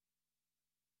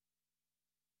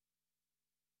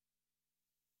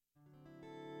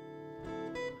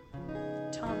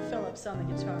Phillips on the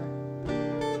guitar.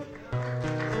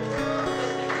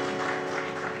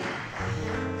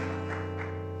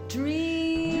 Dream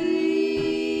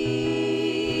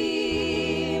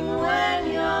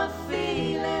when you're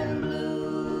feeling blue.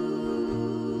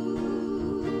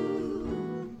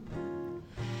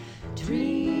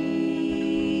 Dream,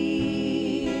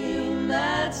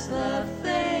 that's the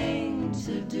thing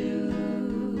to do.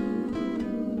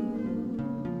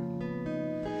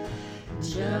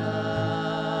 Just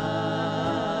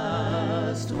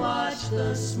watch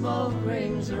the smoke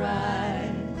rings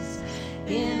rise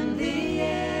in the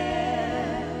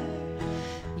air.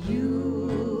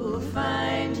 You'll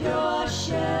find your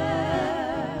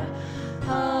share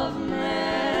of memories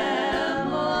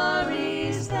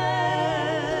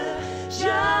there.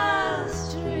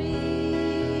 Just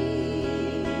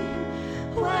dream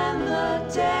when the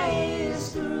day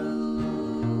is through.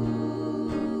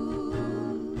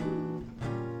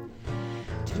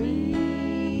 Dream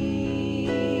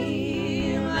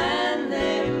and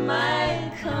they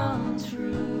might come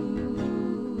true.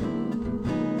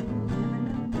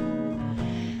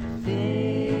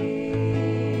 Things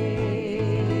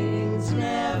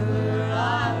never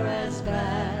are as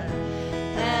bad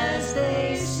as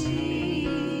they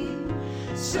seem.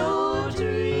 So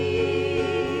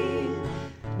dream,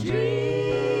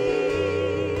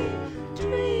 dream,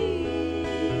 dream.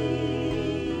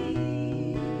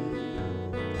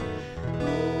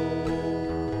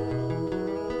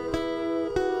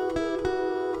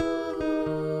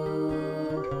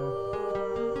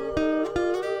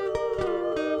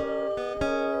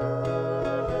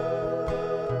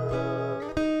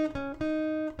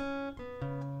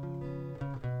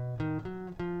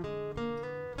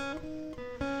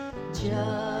 Just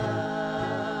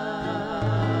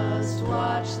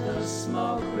watch the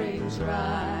smoke rings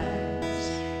rise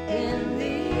in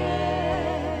the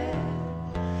air.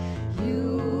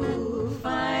 You'll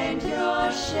find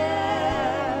your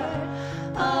share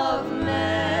of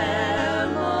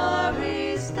memories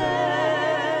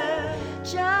there.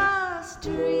 Just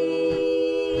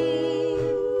dream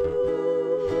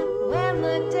when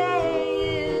the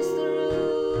day is through.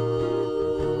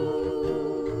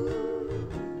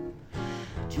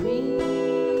 Dream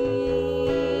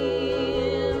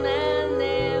and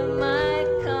they might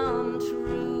come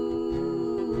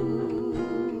true.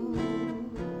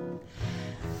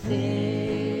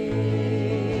 Things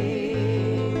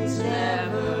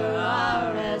never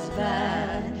are as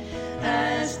bad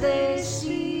as they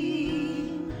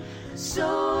seem.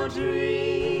 So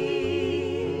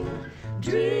dream,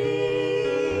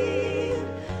 dream,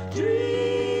 dream.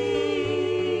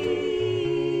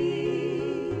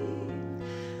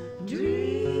 Dream,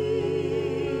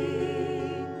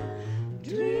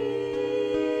 dream,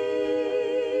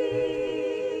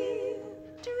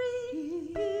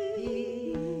 dream,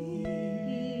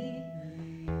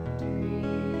 dream.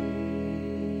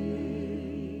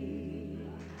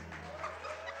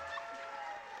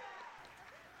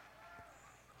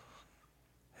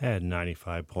 At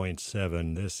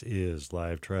 95.7, this is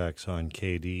Live Tracks on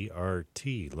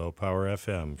KDRT, Low Power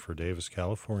FM for Davis,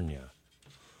 California.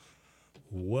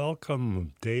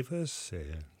 Welcome, Davis,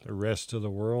 and the rest of the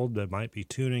world that might be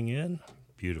tuning in.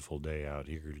 Beautiful day out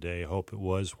here today. Hope it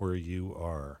was where you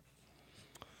are.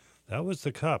 That was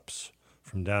the Cups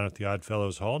from down at the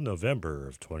Oddfellows Hall, November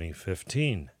of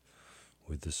 2015,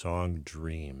 with the song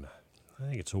Dream. I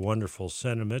think it's a wonderful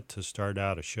sentiment to start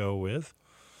out a show with.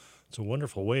 It's a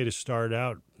wonderful way to start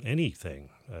out anything.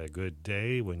 A good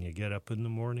day when you get up in the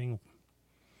morning.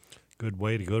 Good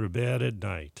way to go to bed at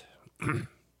night.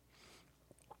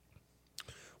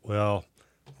 Well,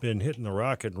 been hitting the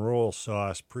rock and roll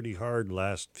sauce pretty hard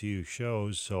last few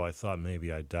shows, so I thought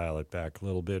maybe I'd dial it back a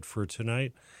little bit for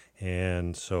tonight.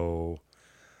 And so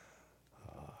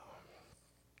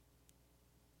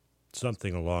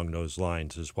something along those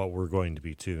lines is what we're going to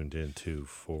be tuned into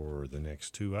for the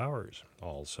next 2 hours.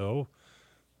 Also,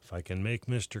 if I can make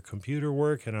Mr. Computer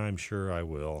work, and I'm sure I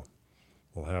will,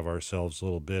 we'll have ourselves a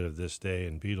little bit of this day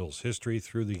in Beatles history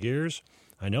through the years.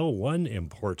 I know one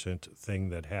important thing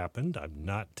that happened. I'm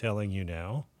not telling you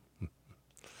now.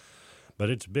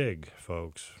 But it's big,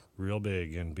 folks. Real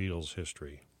big in Beatles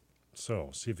history.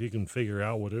 So, see if you can figure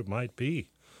out what it might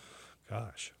be.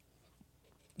 Gosh.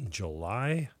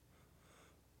 July?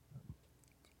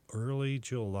 Early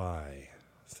July.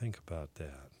 Think about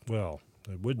that. Well,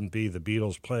 it wouldn't be the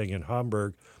Beatles playing in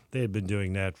Hamburg. They had been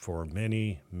doing that for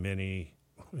many, many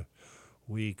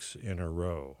weeks in a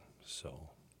row. So,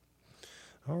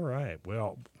 all right.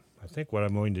 Well, I think what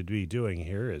I'm going to be doing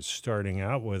here is starting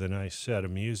out with a nice set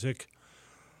of music.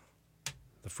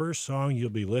 The first song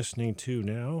you'll be listening to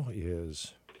now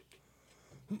is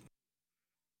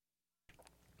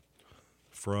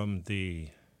from the,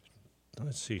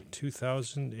 let's see,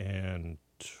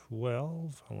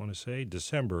 2012, I want to say,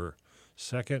 December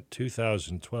 2nd,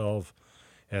 2012,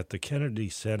 at the Kennedy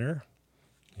Center,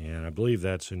 and I believe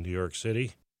that's in New York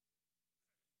City.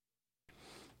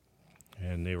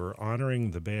 And they were honoring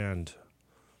the band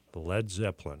Led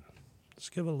Zeppelin.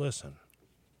 Let's give a listen.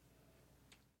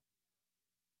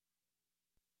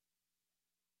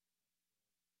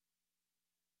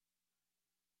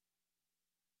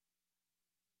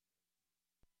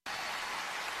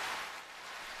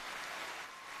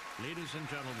 Ladies and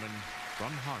gentlemen,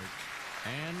 from Heart,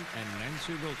 Ann and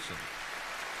Nancy Wilson.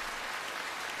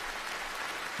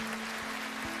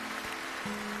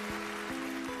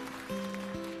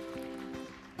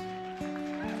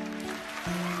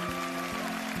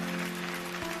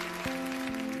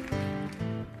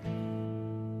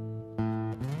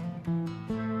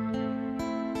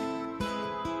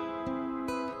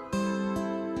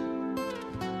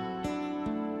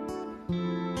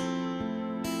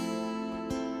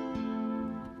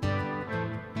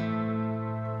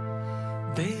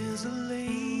 There's a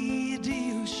lady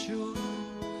who's sure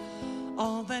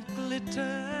all that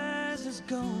glitters is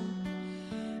gold,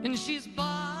 and she's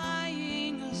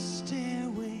buying a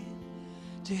stairway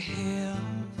to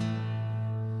heaven.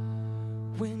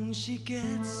 When she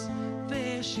gets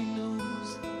there, she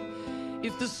knows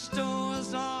if the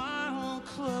stores are all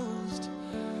closed,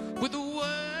 with a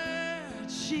word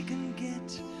she can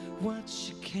get what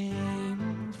she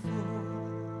came for.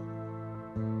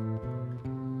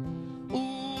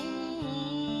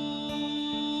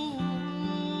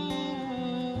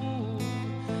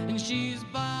 She's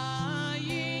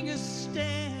buying a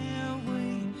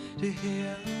stairway to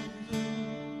heaven.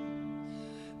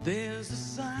 There's a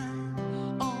sign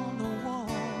on the wall,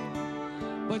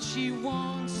 but she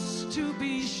wants to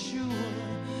be sure,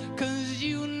 'cause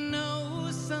you know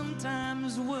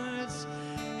sometimes words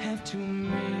have two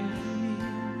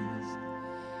meanings.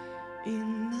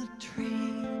 In the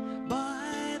tree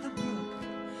by the brook,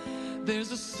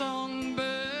 there's a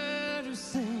songbird who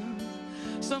sings.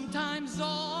 Sometimes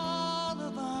all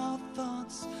of our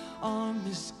thoughts are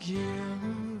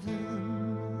misgiven.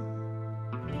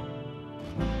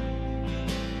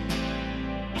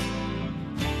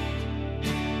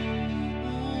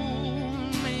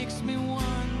 Makes me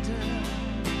wonder.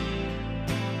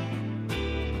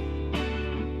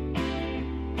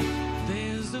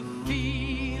 There's a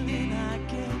feeling I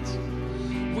get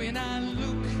when I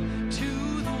look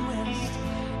to the west,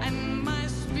 and my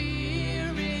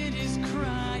spirit is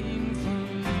crying for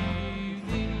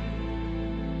leaving.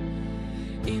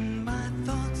 In my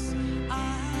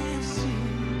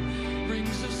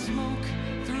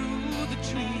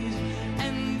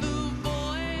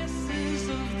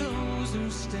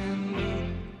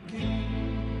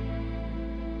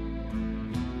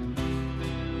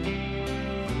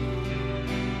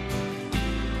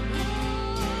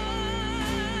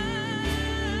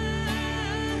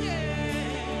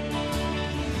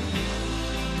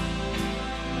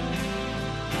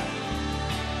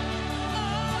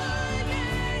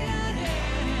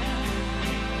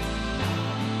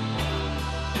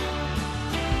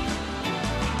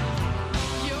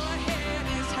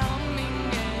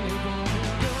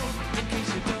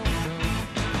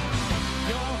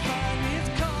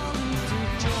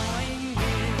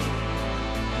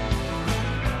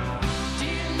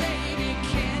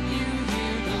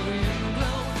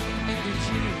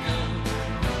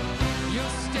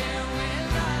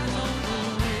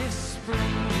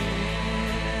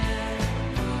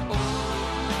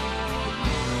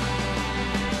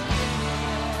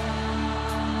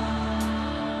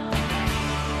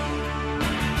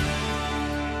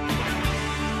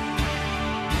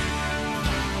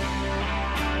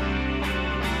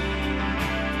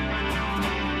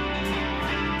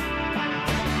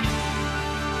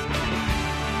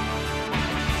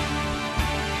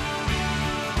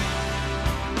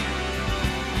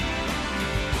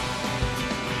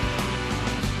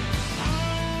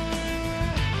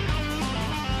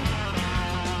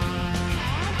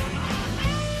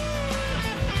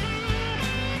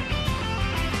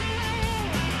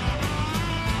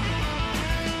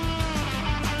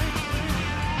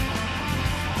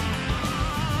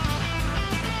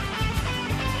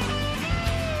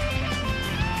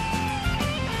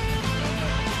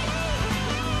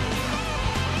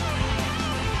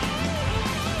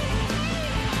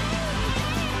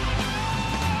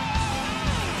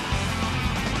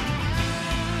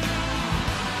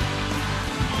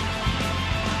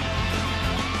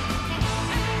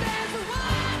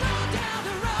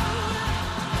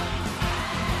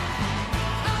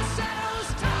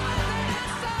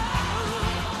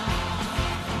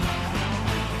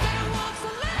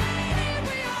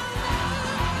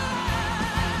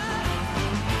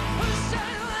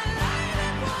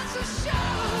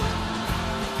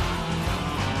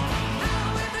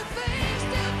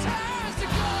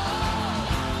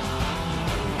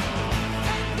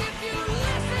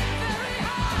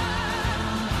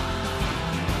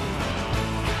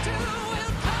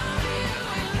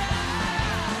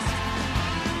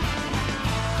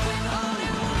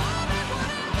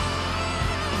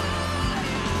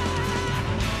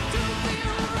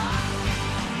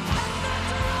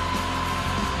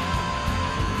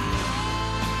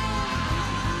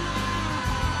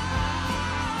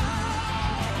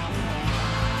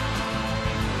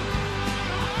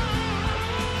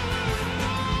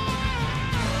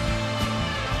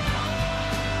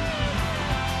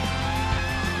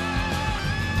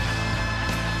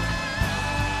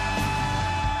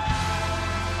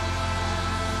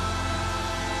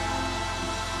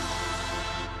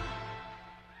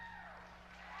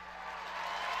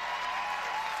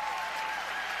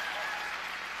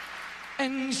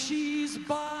and she's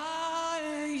buying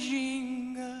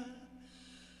a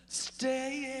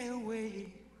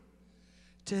stairway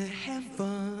to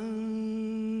heaven.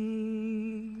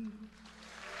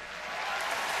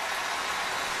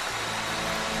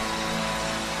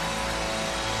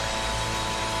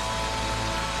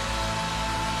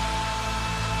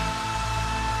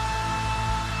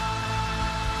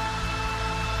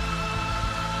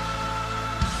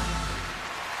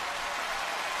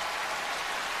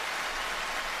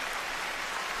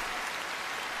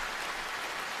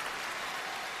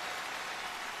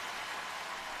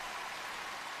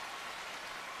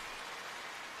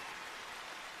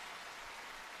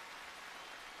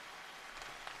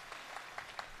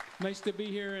 Nice to be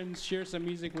here and share some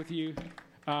music with you.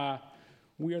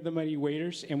 We are the Muddy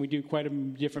Waiters, and we do quite a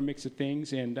different mix of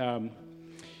things. And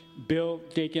Bill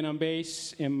Dakin on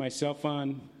bass, and myself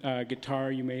on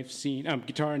guitar. You may have seen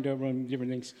guitar and dobro,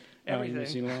 different things. You may have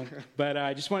seen along. But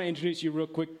I just want to introduce you real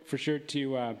quick, for sure,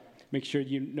 to make sure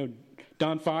you know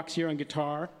Don Fox here on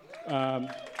guitar,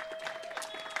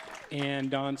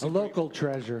 and on a local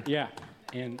treasure. Yeah,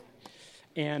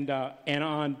 and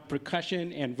on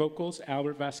percussion and vocals,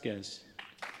 Albert Vasquez.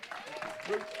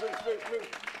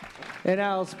 And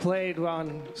Al's played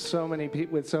on with so many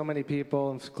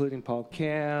people, including Paul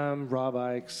Kim, Rob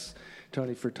Ikes,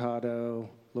 Tony Furtado,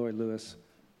 Lloyd Lewis.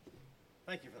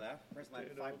 Thank you for that. Where's my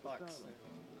 $5?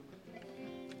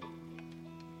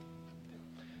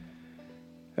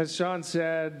 As Sean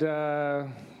said,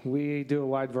 we do a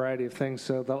wide variety of things.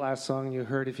 So the last song you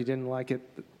heard, if you didn't like it,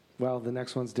 well, the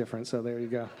next one's different. So there you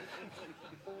go.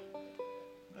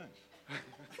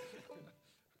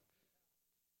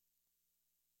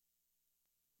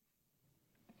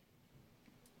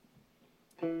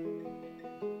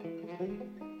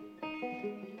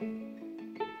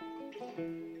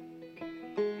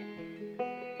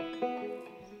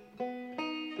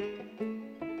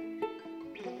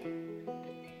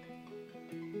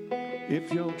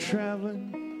 If you're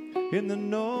traveling in the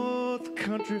North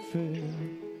Country Fair,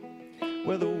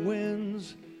 where the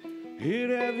winds hit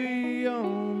heavy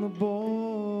on the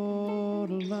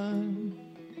borderline,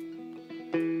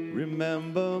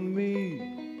 remember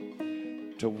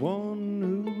me to one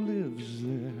who lives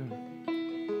there.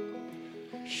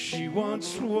 She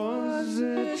once was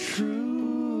a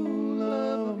true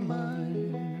love of mine.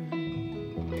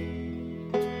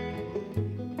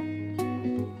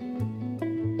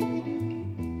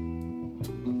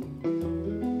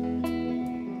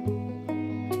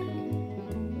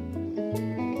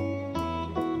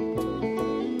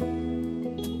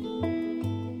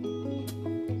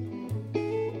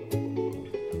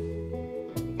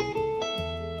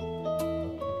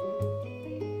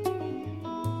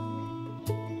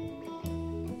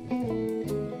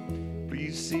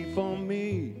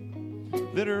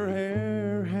 That her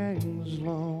hair hangs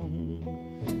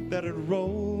long, that it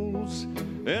rolls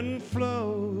and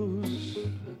flows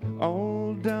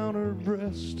all down her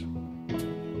breast.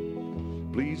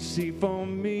 Please see for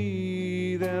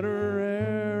me that her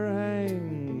hair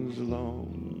hangs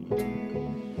long.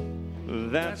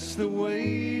 That's the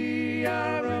way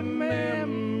I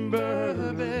remember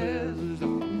her best.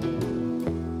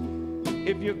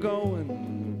 If you're going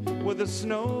where the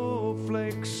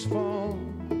snowflakes fall,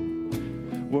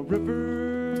 where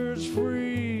rivers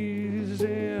freeze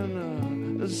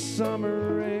in the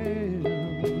summer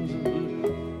ends,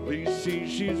 please see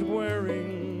she's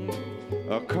wearing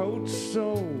a coat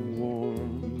so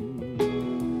warm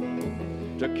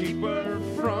to keep her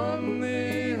from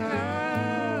the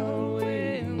howling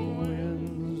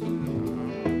winds.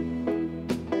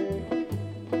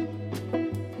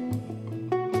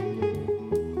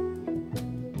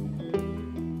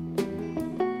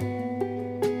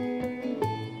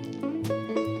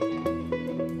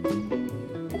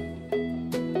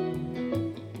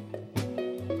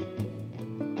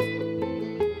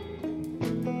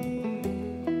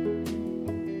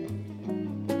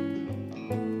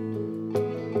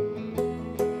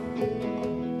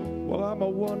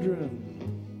 Wondering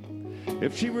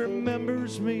if she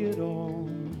remembers me at all.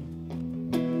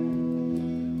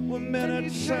 Well, many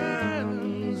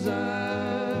times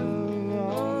I've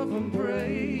often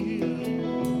prayed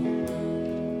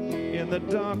in the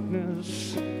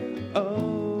darkness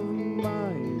of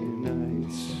my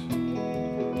nights,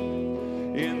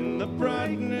 in the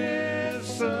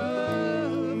brightness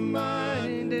of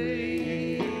my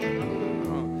day.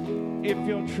 If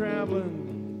you're traveling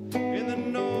in the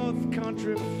North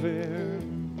Country Fair,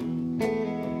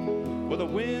 where the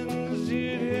winds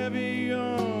hit heavy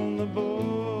on the borderline,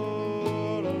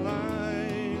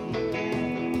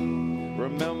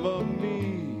 remember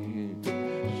me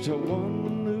to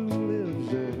one who lives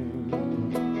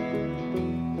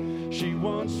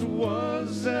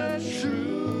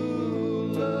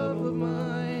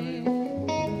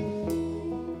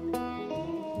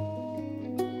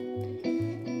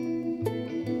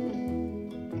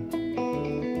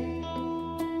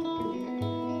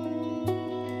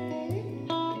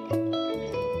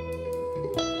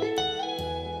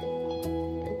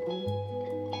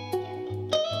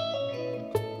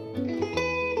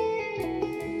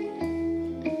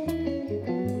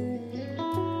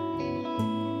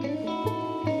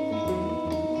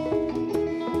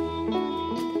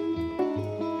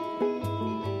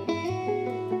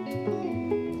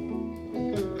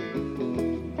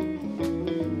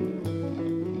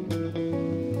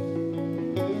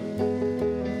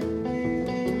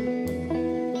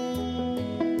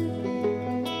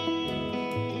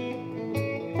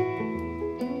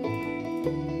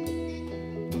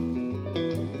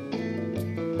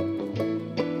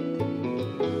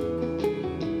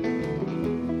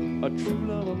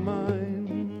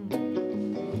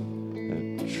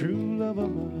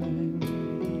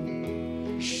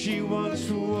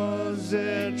was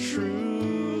a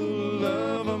true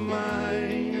love of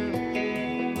mine,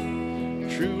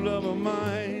 true love of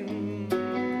mine,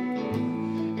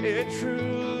 a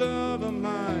true love of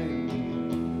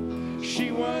mine. She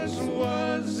was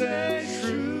a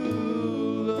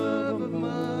true love of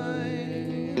mine.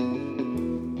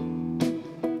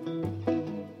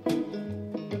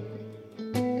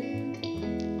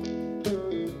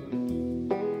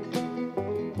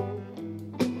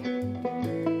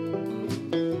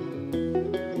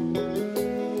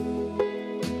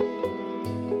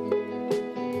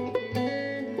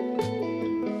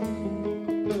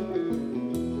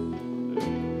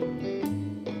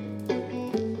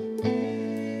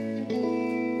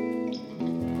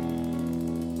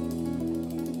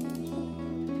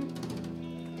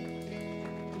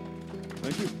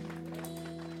 Thank you.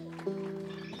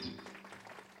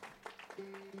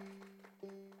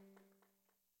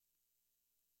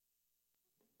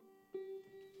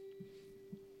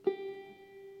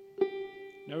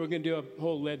 Now we're going to do a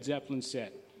whole Led Zeppelin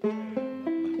set.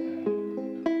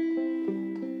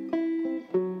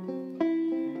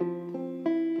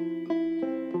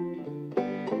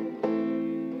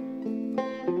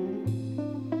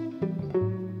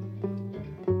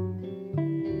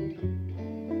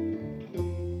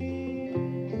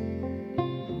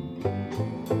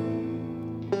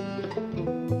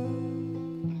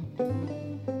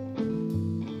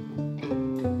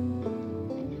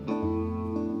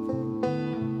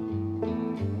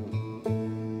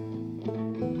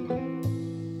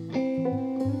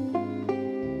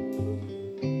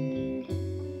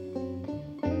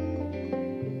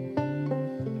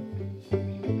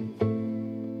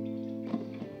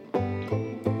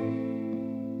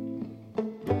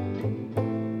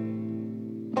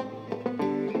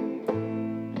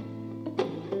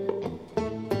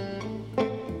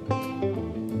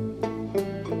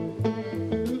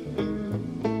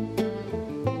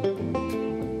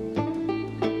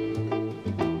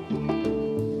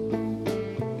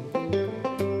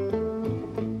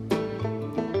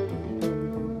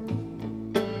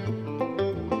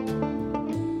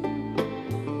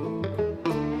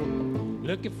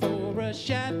 Looking for a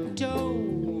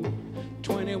chateau,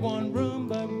 21 room,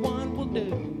 but one will do.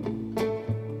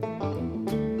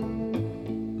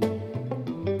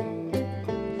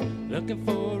 Looking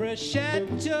for a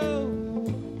chateau,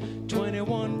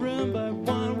 21 room, but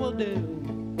one will do.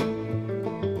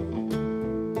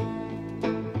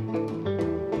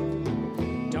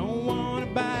 Don't wanna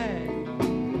buy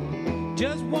it,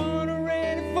 just wanna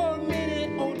rent it for a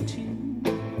minute or two.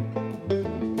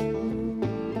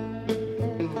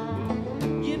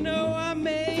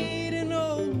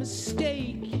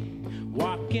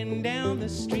 Walking down the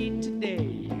street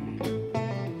today,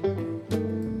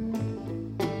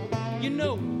 you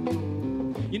know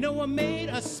I made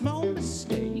a small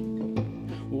mistake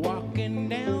walking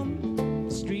down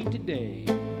the street today.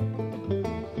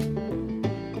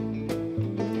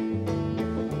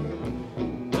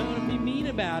 Gonna be mean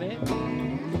about it,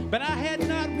 but I had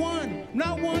not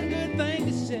one good thing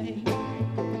to say.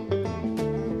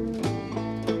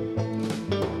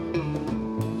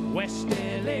 West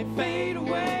LA fade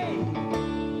away,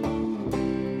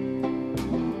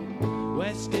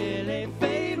 West LA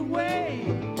fade away.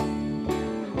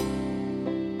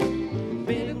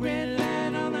 Big red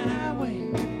light on the highway,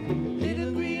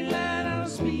 little green light on the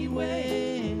speedway.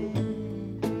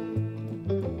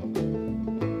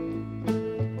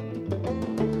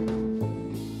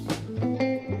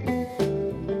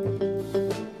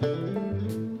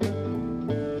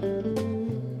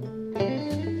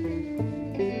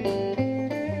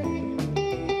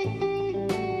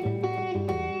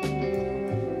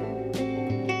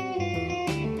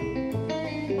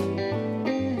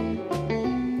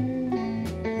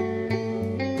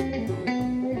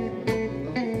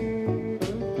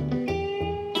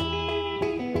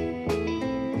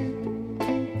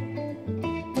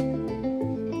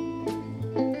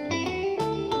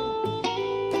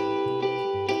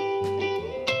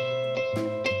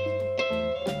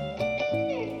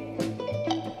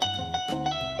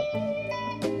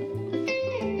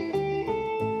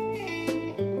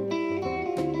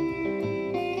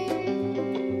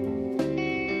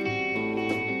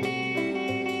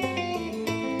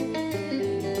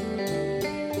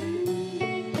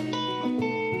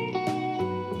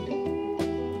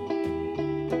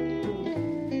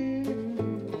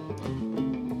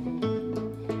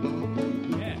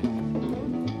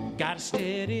 Got a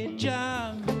steady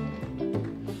job,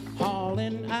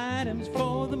 hauling items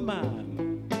for the mob.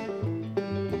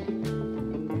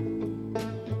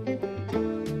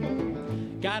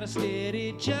 Got a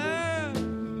steady job,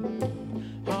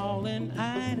 hauling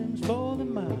items for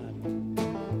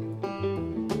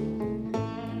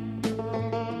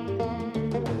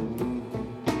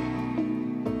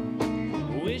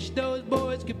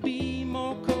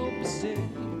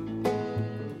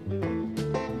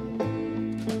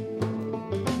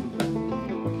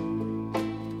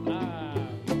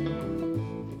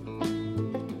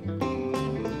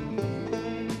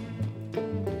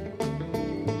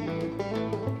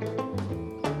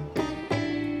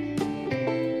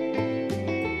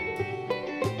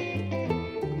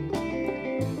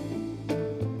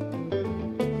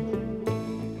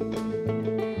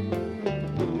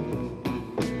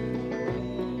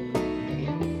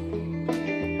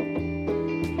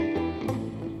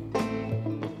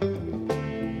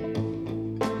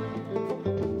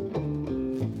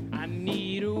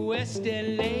West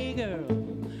LA girl.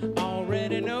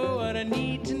 Already know what I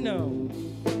need to know.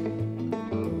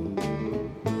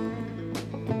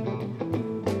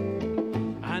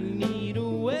 I need a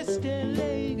West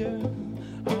LA girl.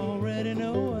 Already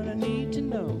know what I need to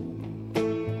know.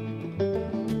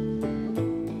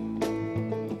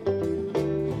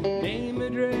 Name,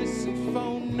 address, and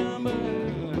phone number,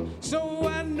 so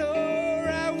I know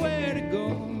right where to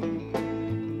go.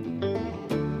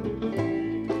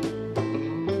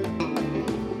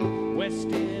 West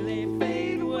LA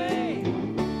fade away.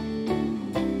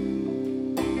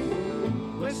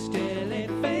 West LA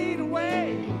fade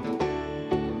away.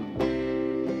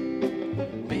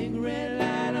 Big red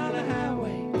light on the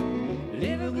highway,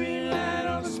 little green light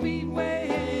on the speedway.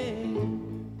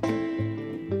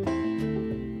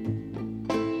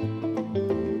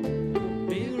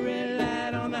 Big red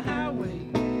light on the highway,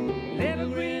 little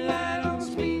green light on the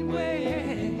speedway.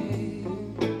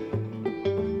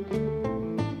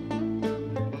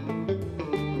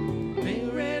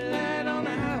 Big red light on the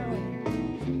highway,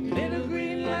 little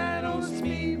green light on the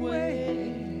speedway.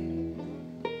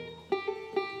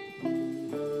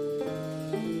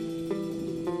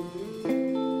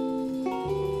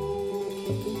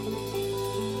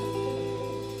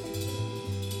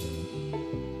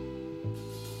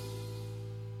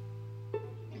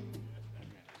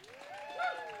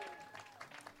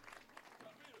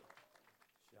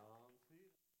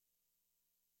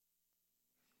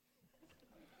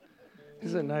 This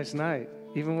is a nice night,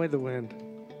 even with the wind.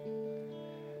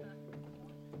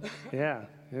 Yeah,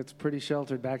 it's pretty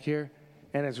sheltered back here,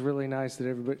 and it's really nice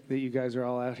that you guys are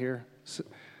all out here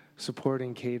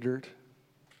supporting K-Dirt.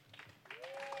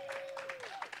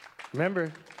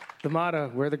 Remember the motto: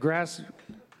 where the grass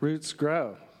roots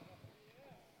grow.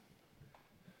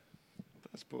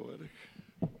 That's poetic.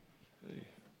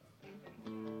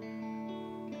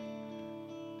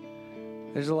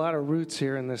 There's a lot of roots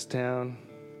here in this town.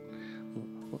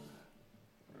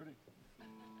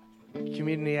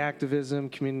 Community activism,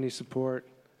 community support.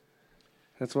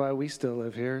 That's why we still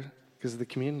live here, because of the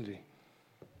community.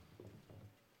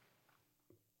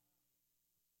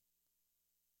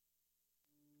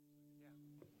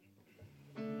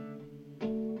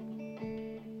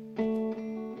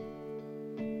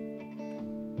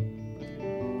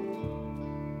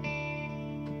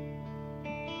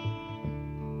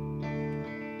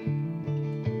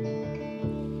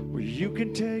 Well, you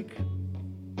can take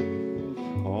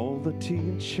all the tea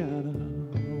and china,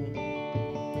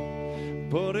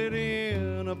 put it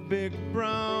in a big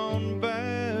brown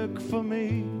bag for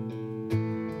me,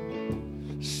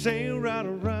 sail right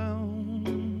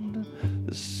around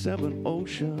the seven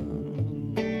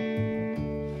oceans,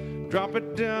 drop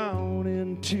it down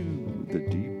into the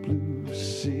deep blue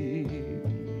sea.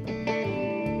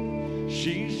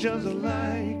 She's just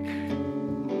like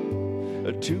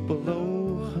a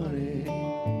Tupelo honey,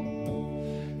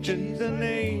 just an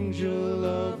angel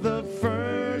of the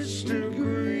first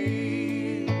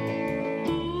degree.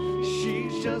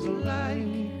 She's just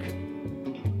like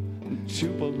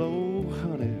Tupelo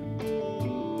honey,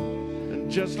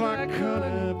 just like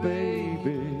honey,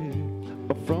 baby,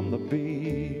 from the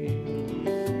bee.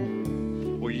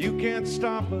 Well, you can't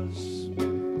stop us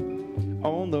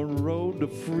on the road to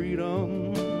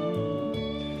freedom.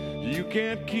 You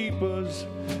can't keep us,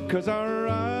 'cause our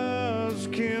eyes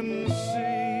can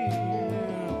see.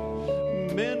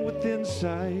 Men with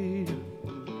insight,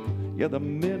 yeah, the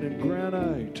men in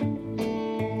granite,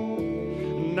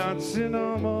 knots in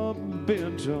armor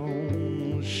bent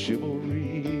on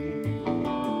chivalry.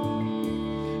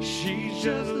 She's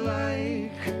just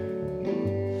like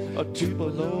a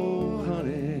Tupelo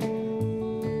honey.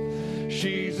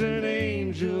 She's an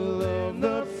angel of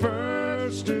the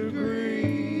first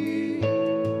degree.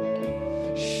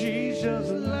 She's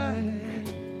just like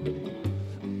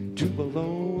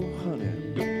Tupelo honey,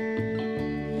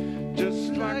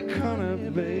 just like honey,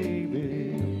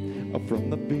 baby, from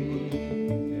the bee.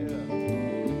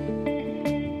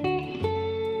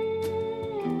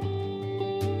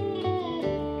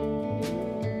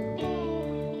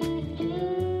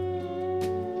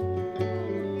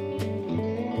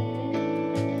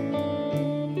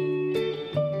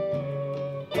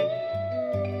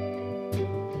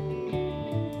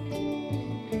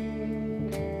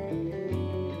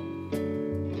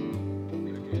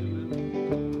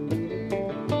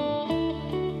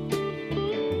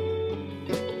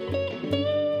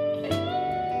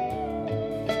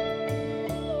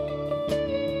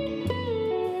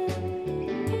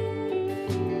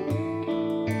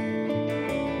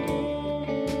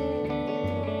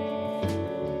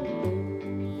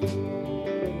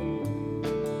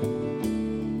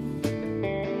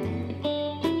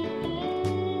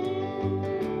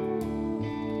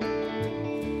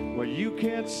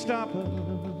 stop us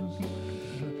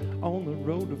on the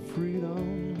road to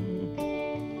freedom.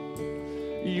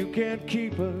 You can't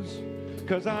keep us,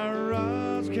 'cause our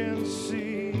eyes can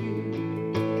see.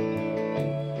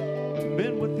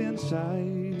 Been within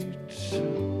sight,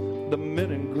 the men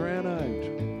in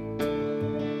granite,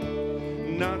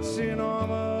 not seen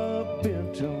armor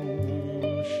bent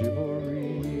on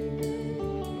chivalry.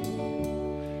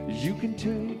 You can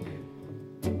take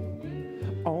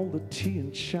all the tea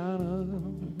in China,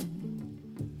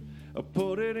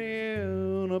 put it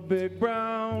in a big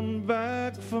brown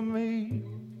bag for me.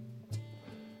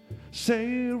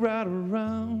 Sail right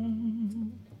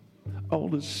around all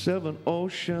the 7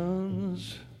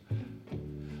 oceans,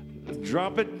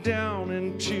 drop it down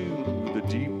into the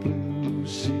deep blue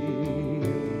sea.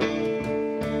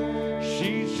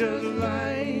 She's just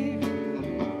like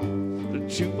the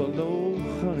Tupelo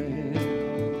honey.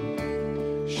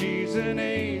 She's an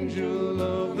angel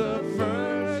of the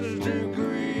first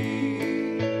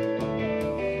degree.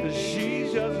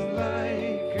 She's just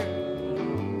like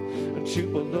a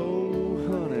Tupelo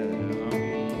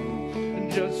honey,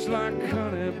 just like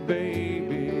honey,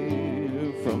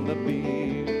 baby, from the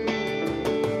bee.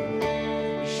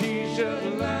 She's just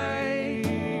like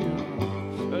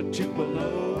a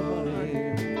Tupelo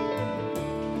honey.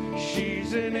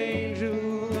 She's an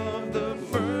angel of the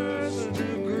first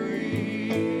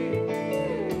degree.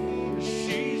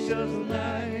 She's just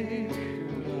like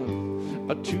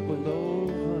a Tupelo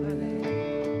honey,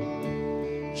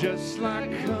 just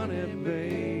like honey,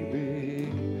 baby,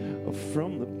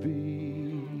 from the bee.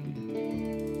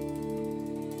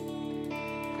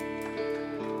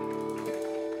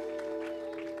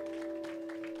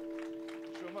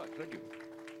 So much, thank you.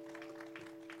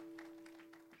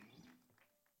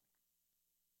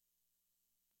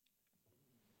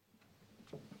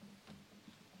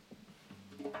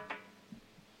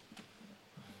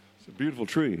 It's a beautiful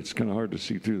tree. It's kind of hard to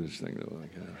see through this thing, though.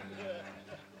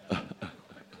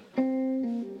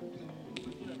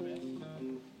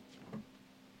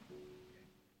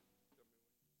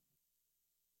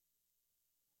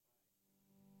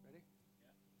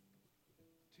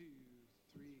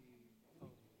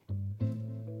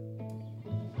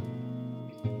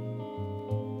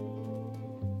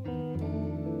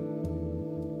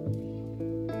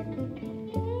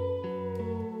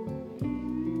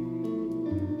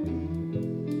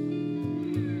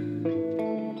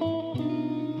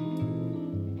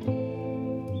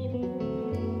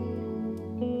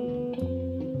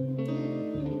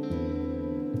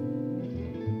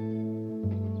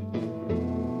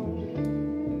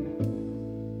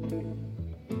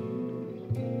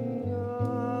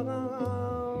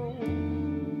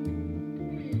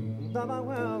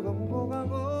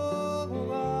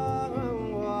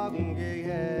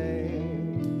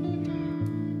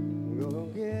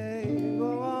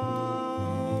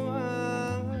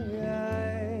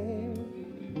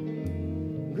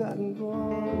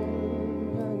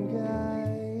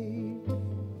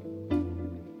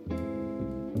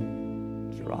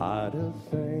 Try to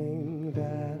think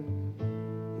that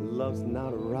love's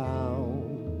not around.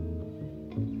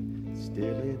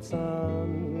 Still it's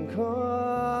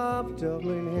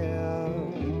uncomfortable in here.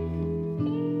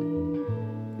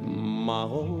 My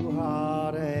whole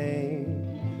heart ain't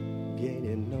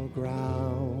gaining no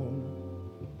ground,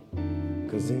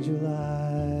 'cause angel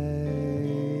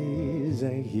eyes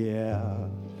ain't here.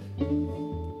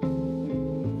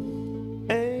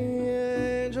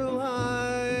 Angel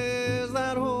eyes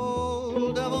that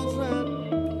hold devil's threat,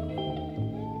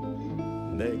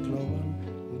 they glow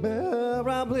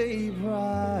unbearably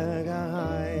bright.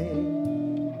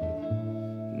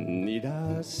 Need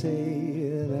I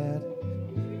say that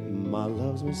my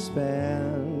love's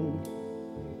misspent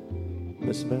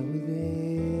with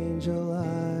angel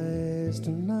eyes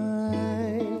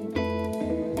tonight?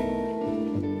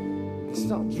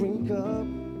 So drink up,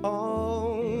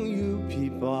 all you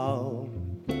people.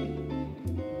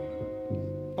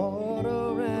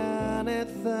 Order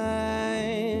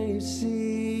anything you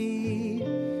see.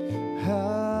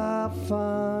 Have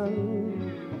fun,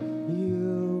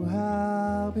 you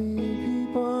happy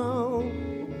people.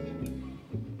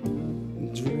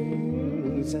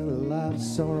 Dreams and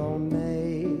laughs are on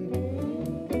me.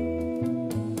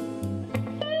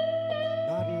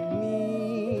 Pardon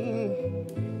me,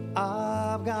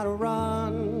 I've got to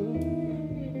run.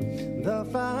 The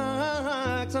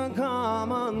facts are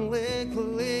commonly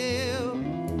clear.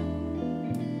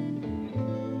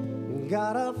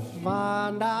 Gotta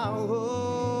find out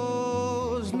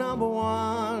who's number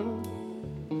one.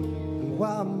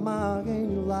 While my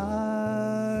angel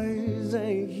eyes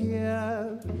ain't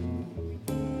here.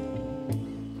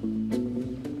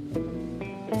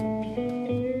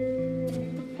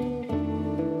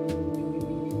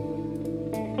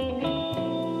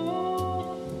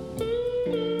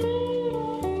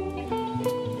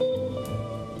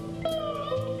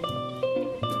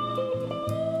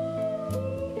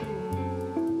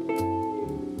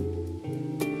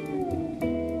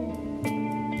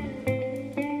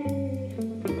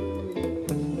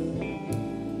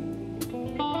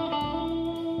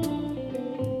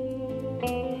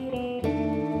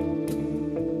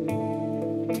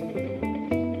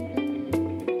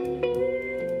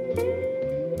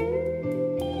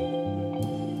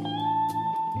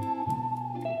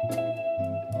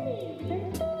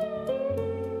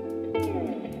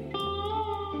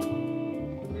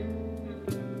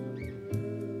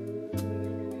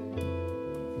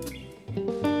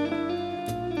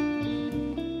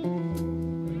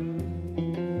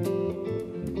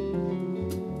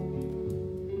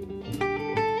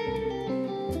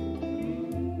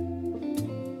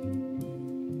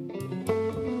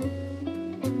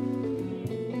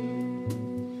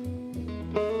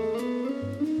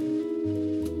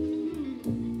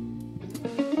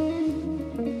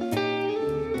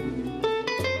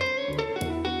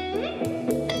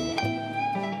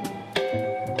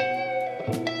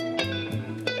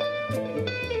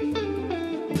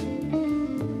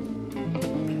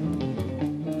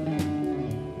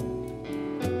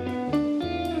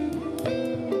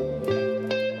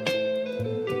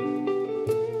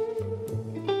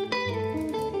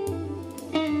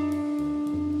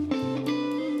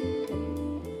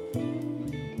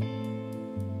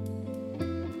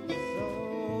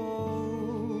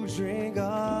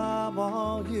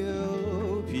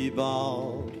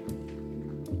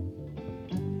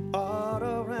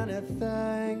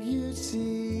 anything you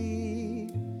see.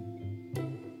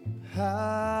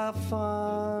 Have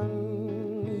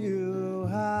fun, you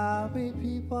happy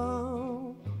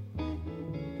people.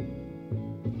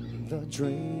 The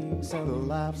drinks and the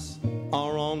laughs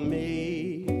are on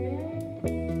me.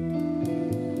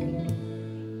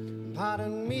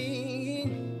 Pardon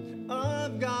me,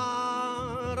 I've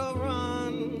got to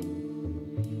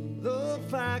run. The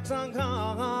facts are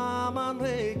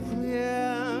commonly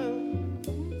clear.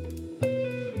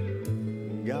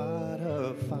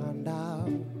 Gotta find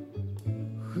out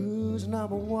who's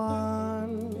number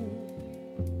one.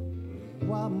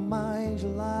 Why my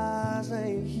angel eyes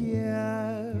ain't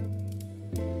here.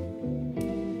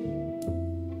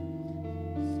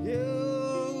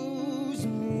 Excuse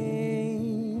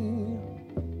me.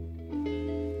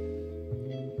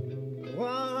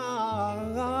 Wow,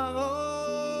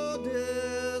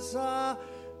 this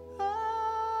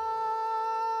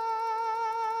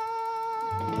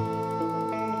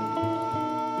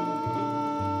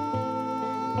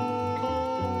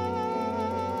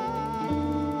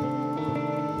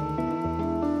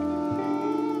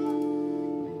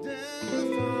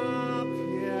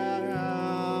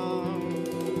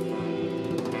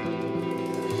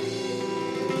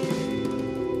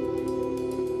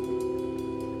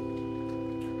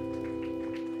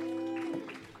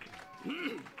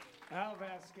Al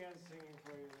Vasquez singing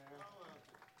for you there.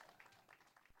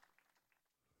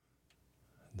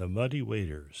 The Muddy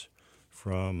Waters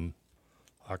from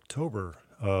October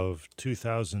of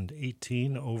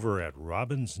 2018 over at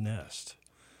Robin's Nest.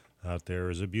 Out there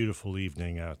is a beautiful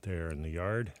evening out there in the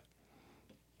yard.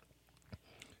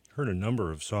 Heard a number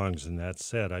of songs in that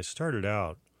set. I started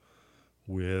out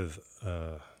with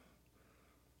a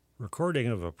recording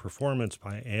of a performance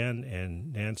by Ann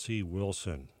and Nancy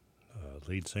Wilson,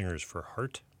 lead singers for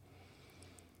Heart.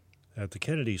 At the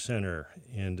Kennedy Center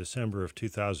in December of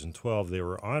 2012, they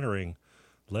were honoring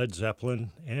Led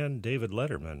Zeppelin, and David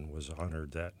Letterman was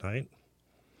honored that night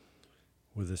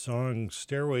with the song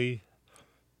Stairway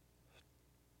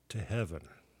to Heaven.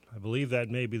 I believe that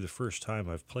may be the first time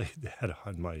I've played that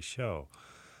on my show.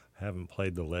 I haven't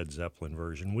played the Led Zeppelin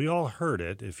version. We all heard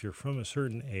it. If you're from a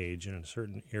certain age and a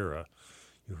certain era,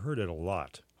 you heard it a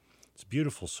lot. It's a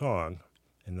beautiful song,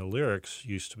 and the lyrics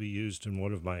used to be used in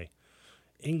one of my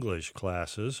English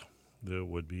classes that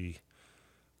would be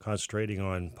concentrating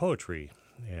on poetry,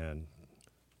 and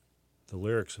the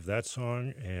lyrics of that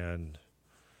song and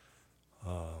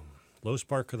Low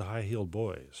Spark of the High-Heeled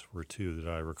Boys were two that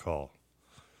I recall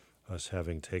us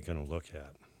having taken a look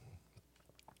at.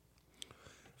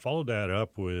 Followed that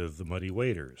up with the Muddy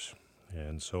Waters,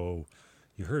 and so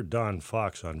you heard Don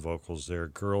Fox on vocals there,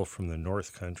 Girl from the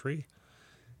North Country,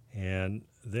 and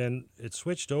then it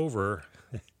switched over.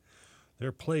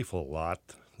 They're playful a lot,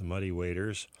 the Muddy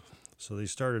Waters, so they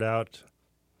started out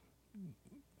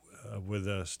with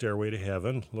a Stairway to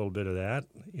Heaven, a little bit of that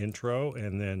intro,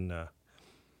 and then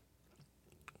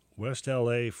West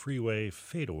LA Freeway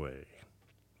Fade Away.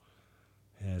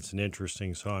 And it's an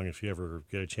interesting song if you ever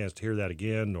get a chance to hear that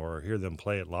again or hear them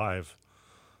play it live.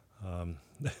 The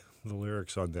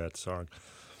lyrics on that song.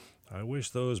 I wish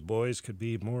those boys could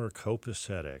be more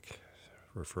copacetic,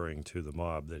 referring to the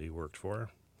mob that he worked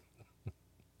for.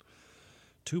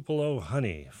 Tupelo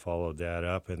Honey followed that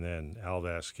up, and then Al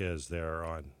Vasquez there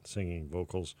on singing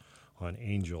vocals on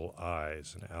Angel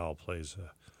Eyes. And Al plays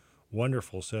a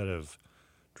wonderful set of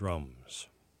drums.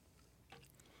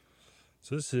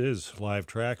 So this is Live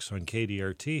Tracks on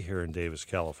KDRT here in Davis,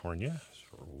 California.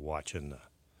 So we're watching the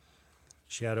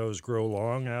shadows grow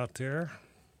long out there.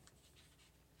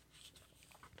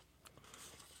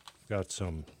 Got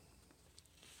some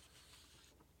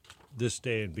This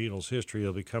Day in Beatles history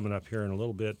will be coming up here in a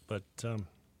little bit, but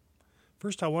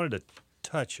first I wanted to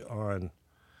touch on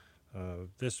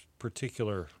this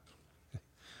particular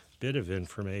bit of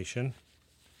information.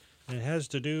 It has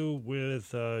to do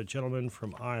with a gentleman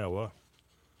from Iowa,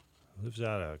 lives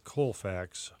out of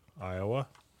Colfax, Iowa,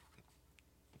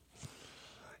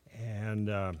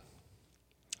 and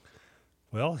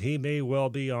well, he may well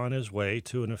be on his way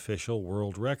to an official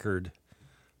world record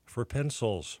for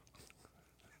pencils.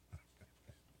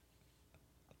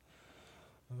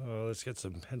 Let's get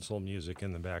some pencil music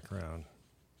in the background.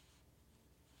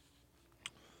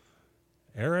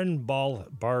 Aaron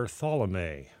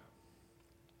Bartholomew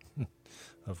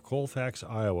of Colfax,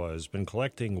 Iowa, has been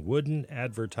collecting wooden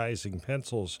advertising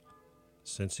pencils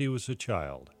since he was a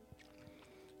child.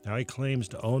 Now he claims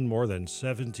to own more than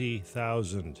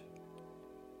 70,000.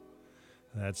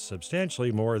 That's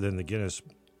substantially more than the Guinness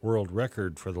World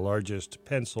Record for the largest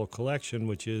pencil collection,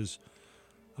 which is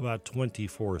about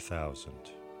 24,000.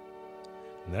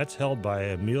 And that's held by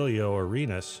Emilio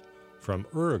Arenas from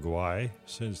Uruguay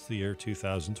since the year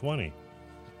 2020.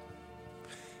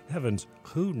 Heavens,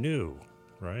 who knew,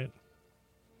 right?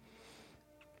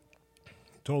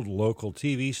 Told a local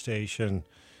TV station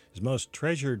his most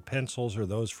treasured pencils are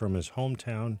those from his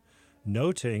hometown,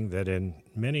 noting that in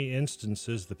many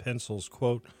instances the pencils,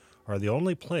 quote, are the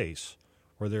only place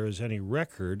where there is any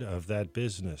record of that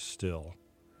business still.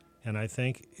 And I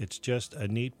think it's just a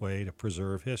neat way to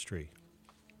preserve history.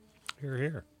 Hear,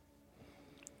 hear.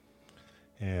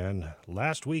 And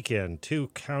last weekend, 2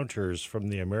 counters from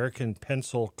the American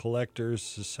Pencil Collectors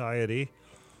Society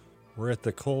were at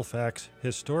the Colfax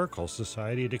Historical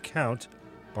Society to count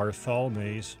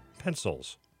Bartholomew's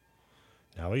pencils.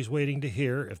 Now he's waiting to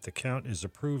hear if the count is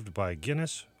approved by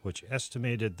Guinness, which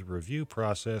estimated the review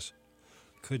process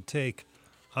could take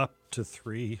up to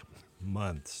 3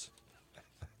 months.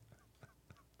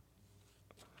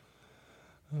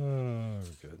 Oh,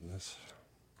 goodness.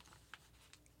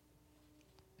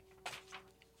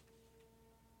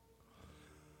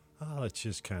 Let's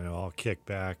just kind of all kick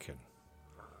back and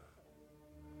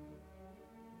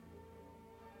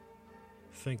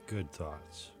think good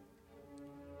thoughts.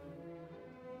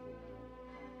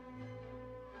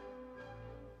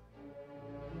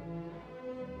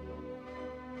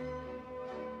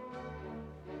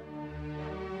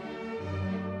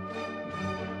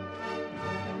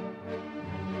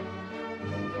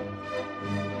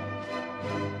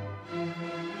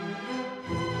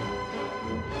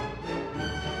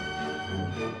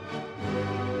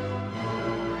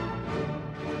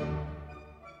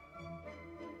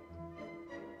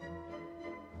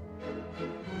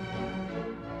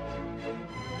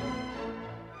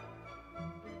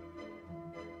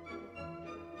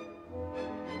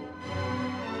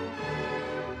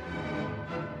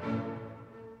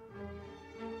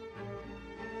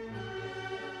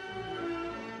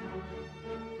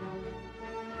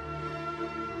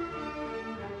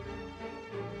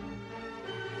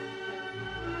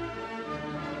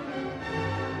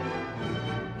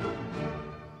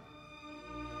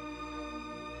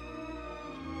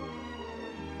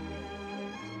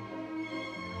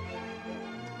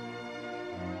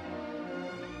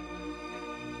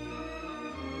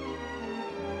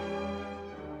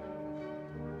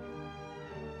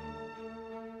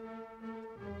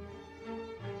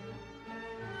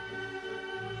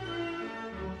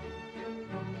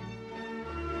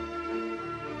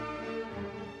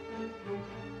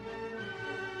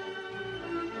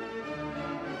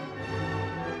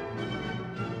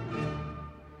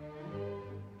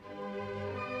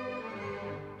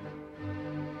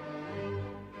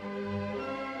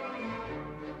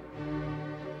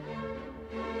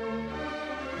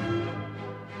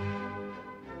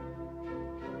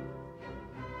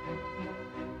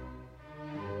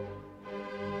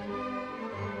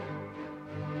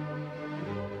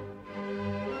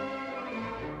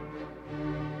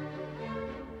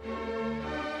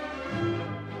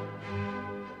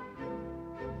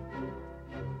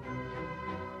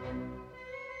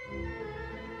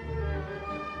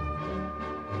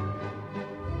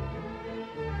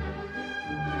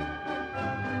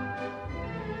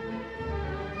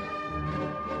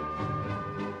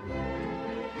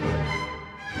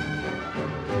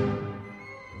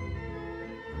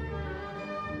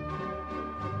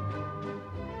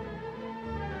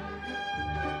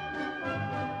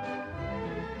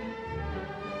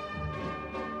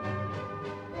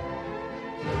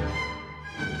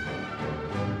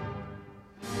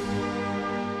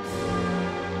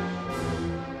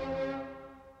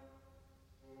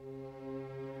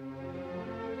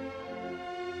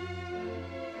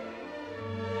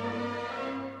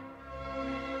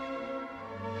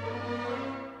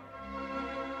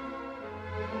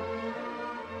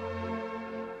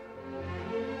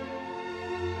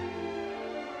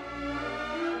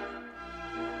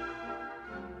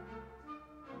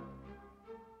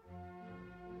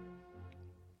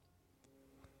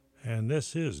 And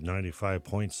this is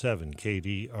 95.7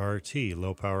 KDRT,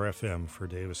 low power FM for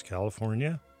Davis,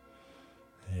 California.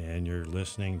 And you're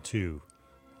listening to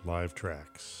Live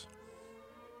Tracks.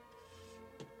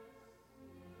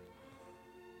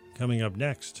 Coming up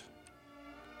next,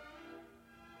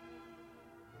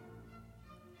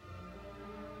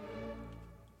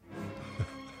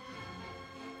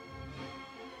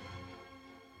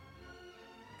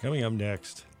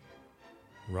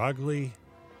 Rogley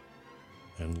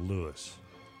and Lewis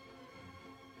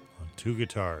on 2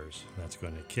 guitars. That's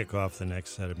going to kick off the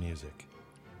next set of music.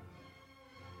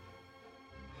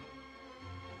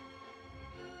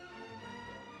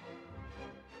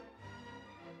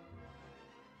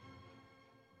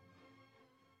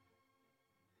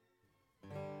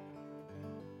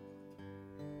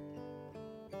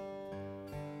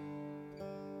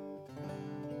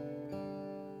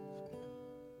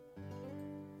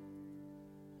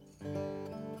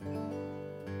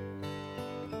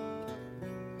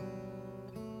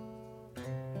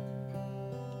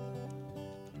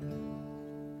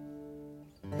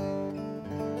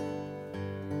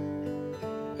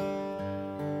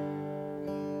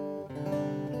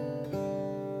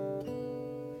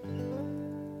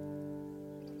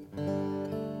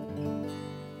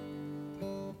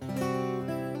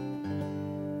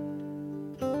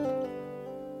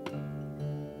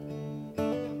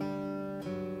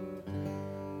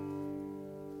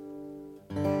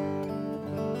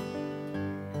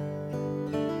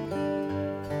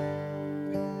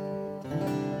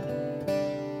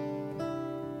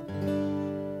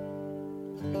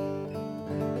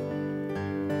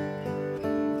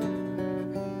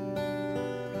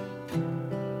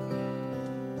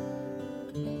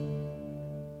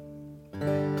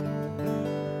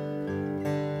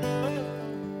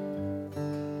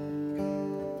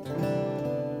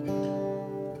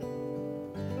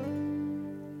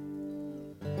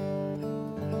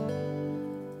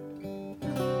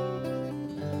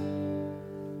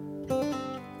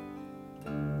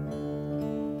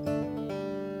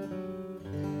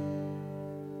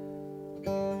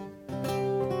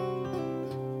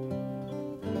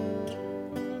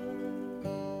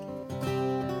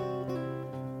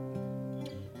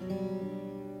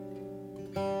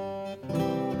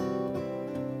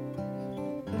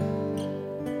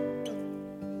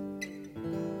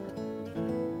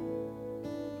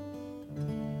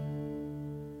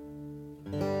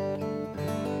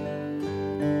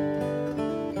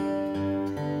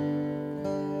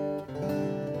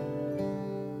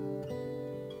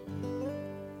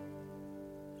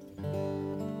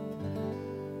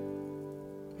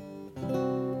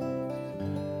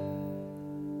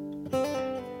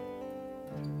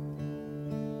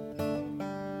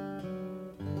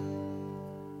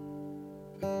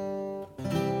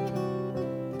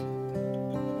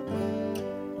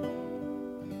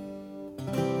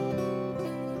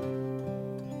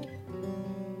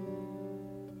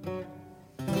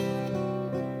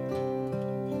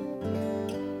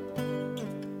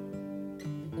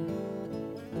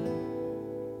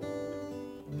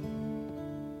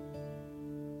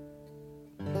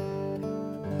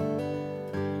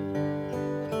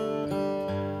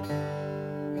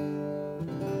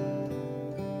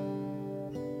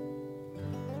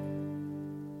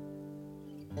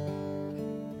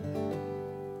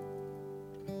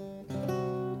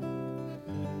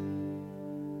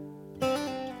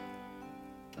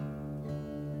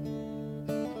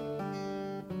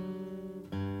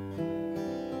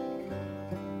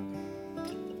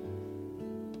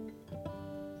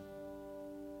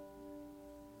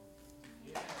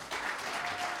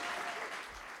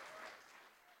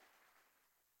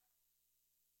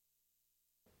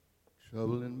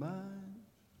 trouble in mind.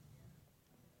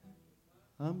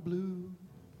 I'm blue,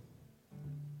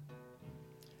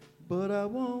 but I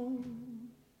won't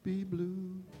be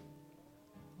blue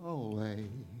always.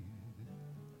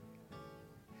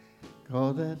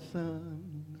 'Cause that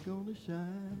sun's gonna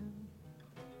shine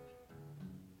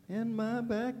in my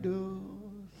back door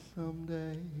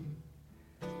someday.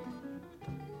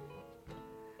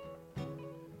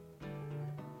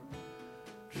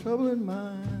 Trouble in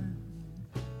mind,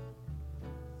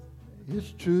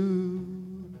 it's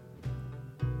true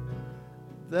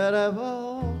that I've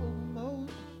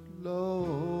almost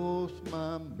lost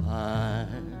my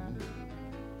mind.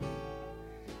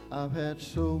 I've had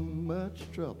so much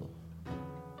trouble.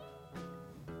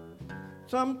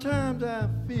 Sometimes I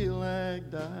feel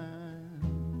like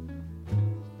dying.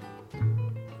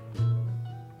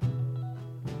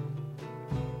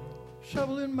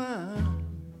 Trouble in mind,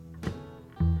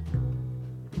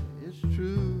 it's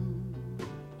true,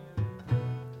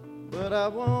 but I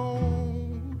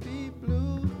won't be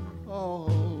blue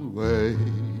always.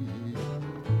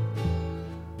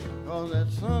 'Cause that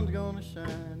sun's gonna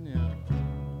shine, yeah,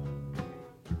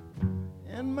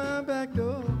 in my back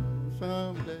door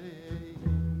someday.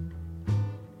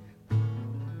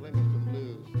 Play me some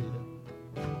blues, Peter.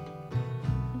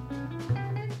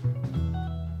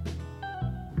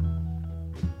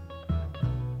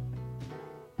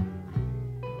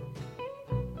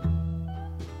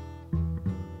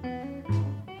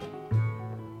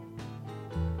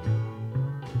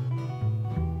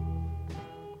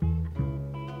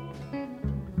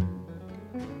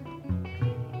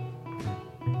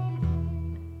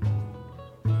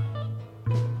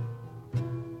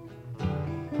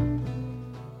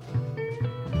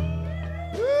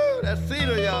 That's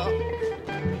Cedar, y'all.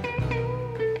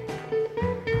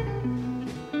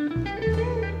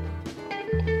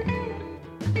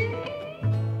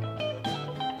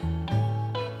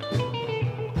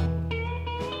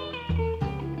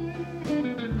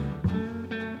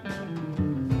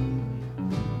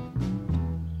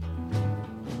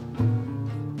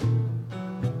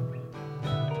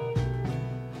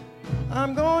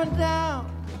 I'm going down,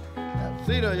 that's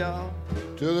Cedar, y'all,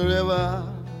 to the river.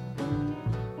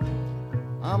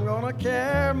 I'm gonna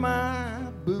carry my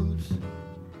boots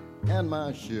and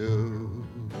my shoes.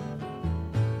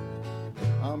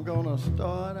 I'm gonna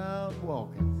start out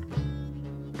walking.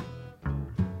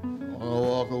 Gonna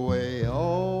walk away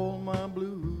all my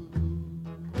blues.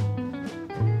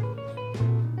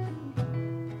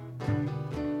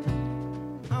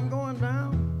 I'm going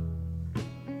down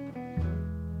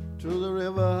to the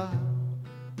river.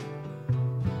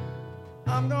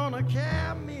 I'm gonna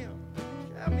carry me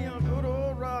a good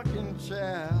old rocking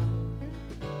chair,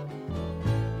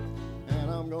 and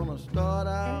I'm gonna start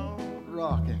out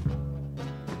rocking.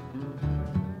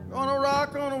 Gonna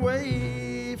rock on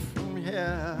away from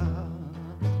here.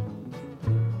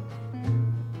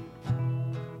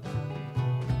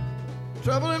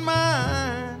 Trouble in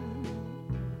mind,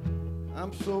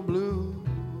 I'm so blue,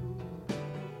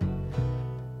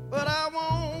 but I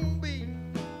won't be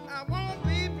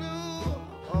blue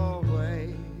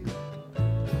always.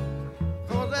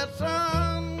 'Cause that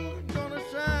sun's gonna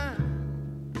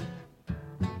shine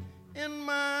in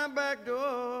my back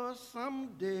door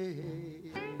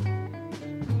someday.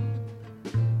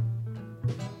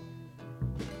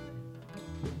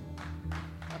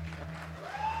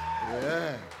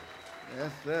 Yeah,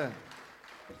 yes sir.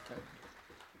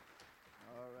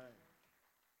 All right.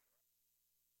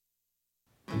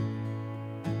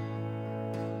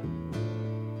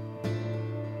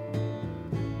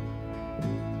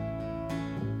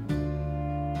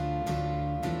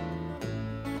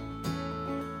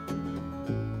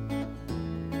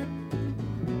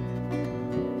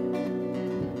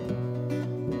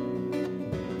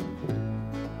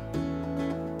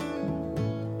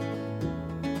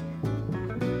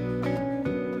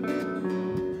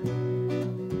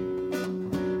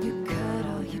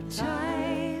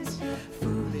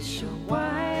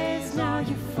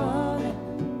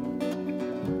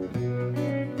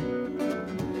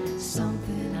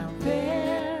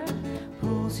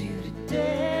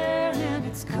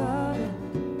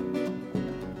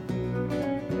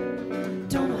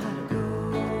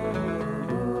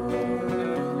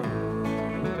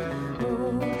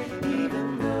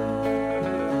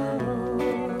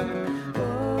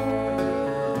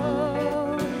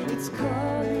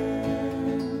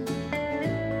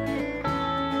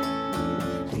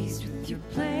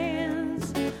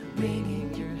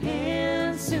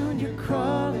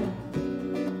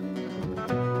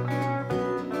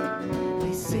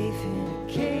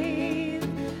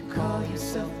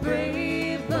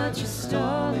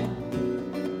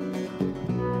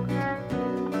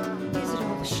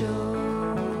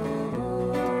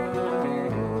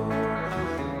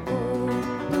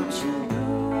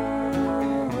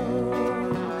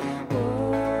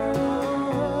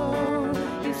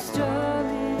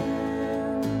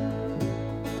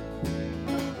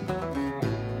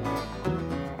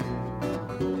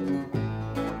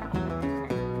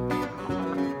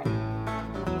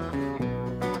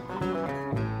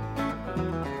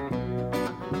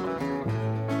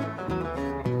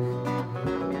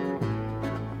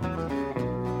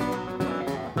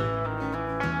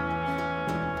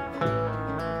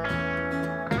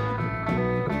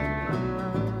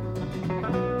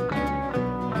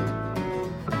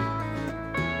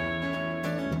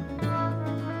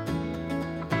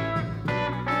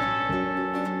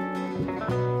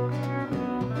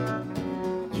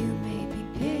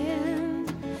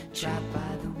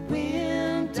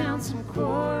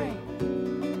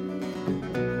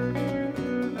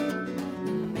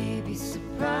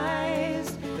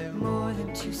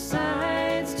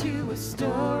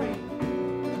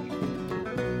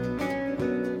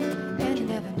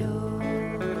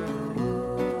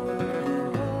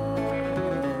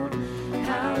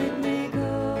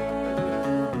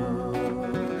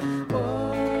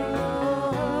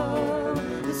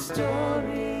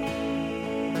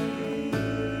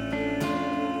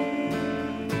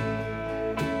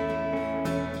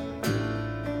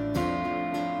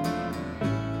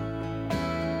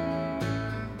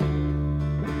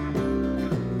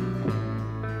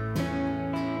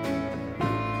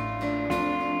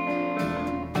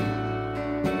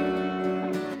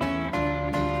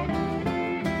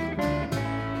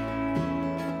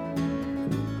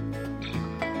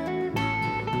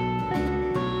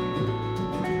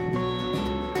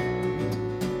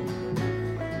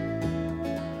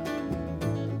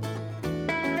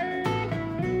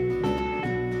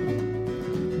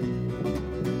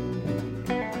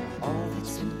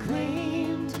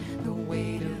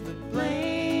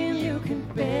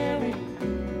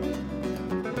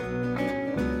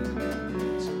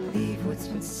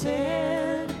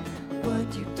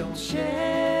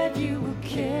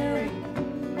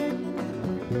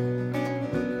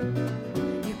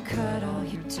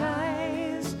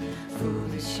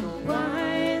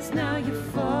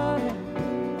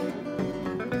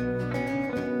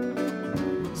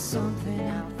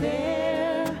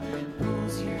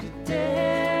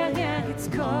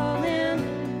 calling,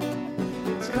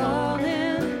 it's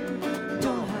calling. Don't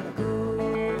know how to go,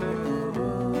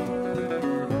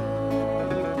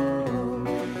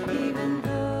 even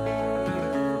though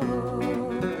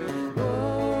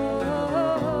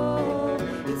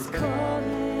it's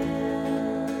calling,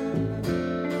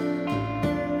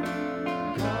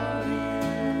 calling.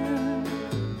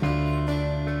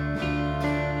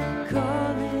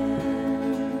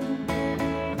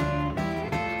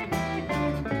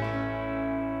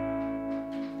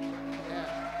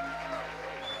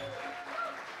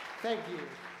 Thank you.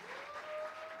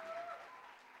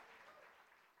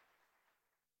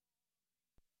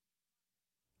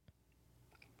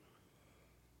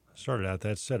 Started out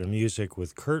that set of music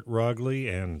with Kurt Rogley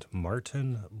and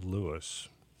Martin Lewis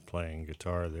playing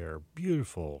guitar there.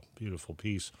 Beautiful, beautiful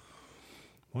piece.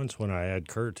 Once when I had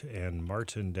Kurt and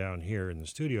Martin down here in the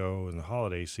studio in the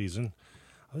holiday season,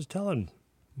 I was telling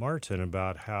Martin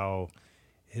about how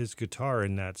his guitar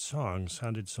in that song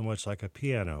sounded so much like a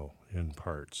piano in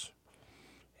parts.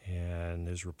 And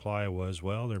his reply was,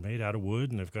 well, they're made out of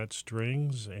wood and they've got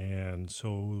strings, and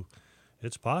so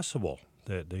it's possible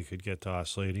that they could get to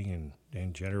oscillating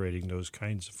and generating those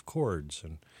kinds of chords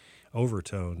and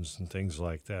overtones and things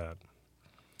like that.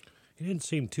 He didn't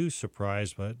seem too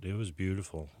surprised, but it was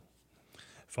beautiful.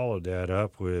 Followed that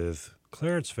up with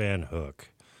Clarence Van Hook,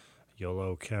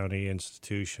 Yolo County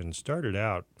institution. Started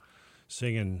out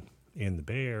singing in the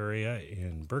Bay Area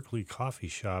in Berkeley coffee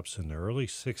shops in the early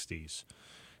 60s.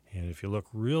 And if you look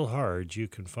real hard, you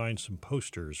can find some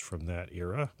posters from that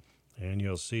era, and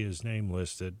you'll see his name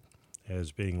listed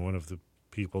as being one of the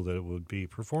people that would be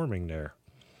performing there.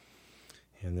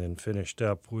 And then finished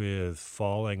up with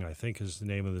Falling, I think is the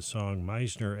name of the song,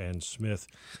 Meisner and Smith.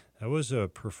 That was a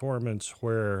performance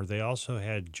where they also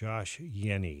had Josh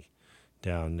Yenny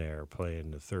down there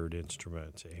playing the third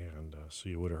instrument. And so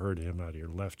you would have heard him out of your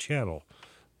left channel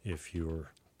if you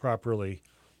were properly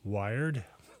wired.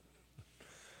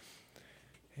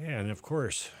 And, of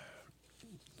course,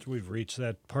 we've reached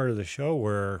that part of the show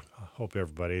where I hope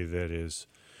everybody that is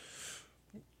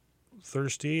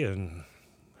thirsty and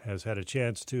has had a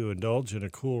chance to indulge in a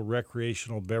cool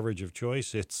recreational beverage of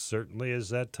choice, it certainly is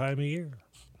that time of year.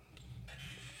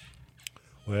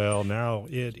 Well, now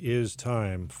it is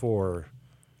time for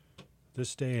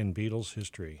This Day in Beatles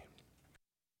History.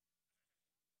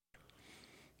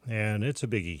 And it's a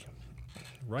biggie.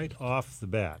 Right off the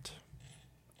bat.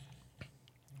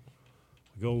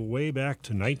 We go way back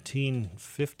to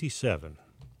 1957.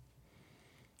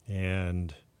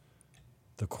 And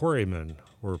the Quarrymen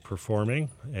were performing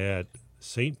at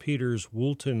St. Peter's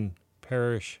Woolton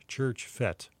Parish Church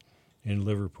Fete in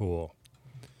Liverpool.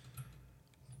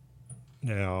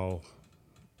 Now,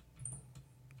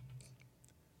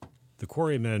 the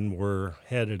Quarrymen were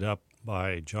headed up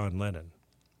by John Lennon.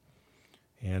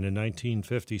 And in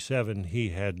 1957, he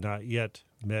had not yet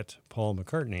met Paul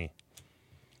McCartney,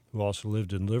 who also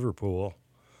lived in Liverpool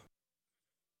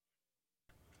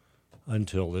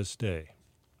until this day.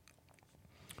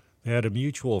 They had a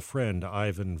mutual friend,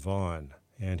 Ivan Vaughan,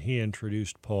 and he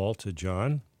introduced Paul to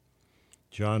John.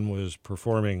 John was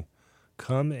performing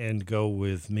Come and Go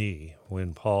With Me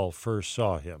when Paul first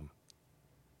saw him.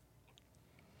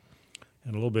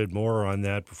 And a little bit more on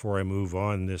that before I move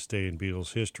on this day in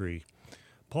Beatles history.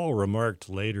 Paul remarked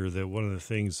later that one of the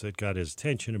things that got his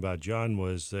attention about John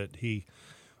was that he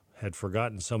had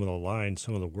forgotten some of the lines,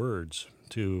 some of the words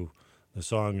to the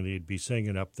song that he'd be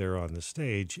singing up there on the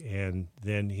stage, and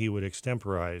then he would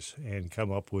extemporize and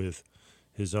come up with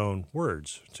his own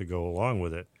words to go along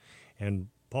with it. And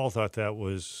Paul thought that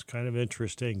was kind of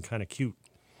interesting, kind of cute.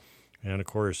 And, of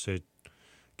course, it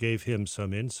gave him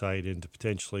some insight into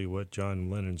potentially what John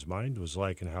Lennon's mind was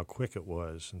like and how quick it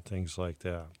was and things like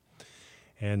that.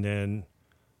 And then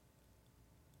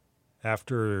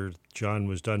after John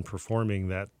was done performing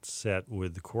that set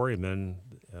with the Quarrymen,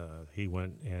 he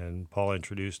went and Paul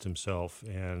introduced himself,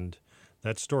 and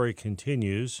that story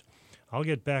continues. I'll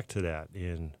get back to that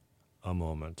in a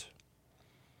moment.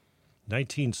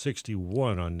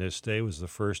 1961 on this day was the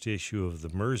first issue of the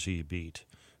Mersey Beat.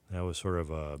 That was sort of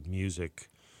a music,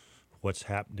 what's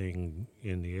happening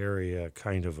in the area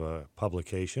kind of a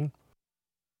publication.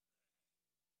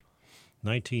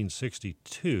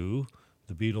 1962,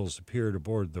 the Beatles appeared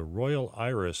aboard the Royal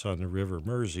Iris on the River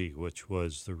Mersey, which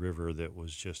was the river that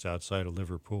was just outside of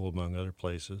Liverpool, among other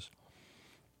places.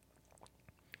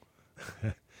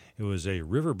 It was a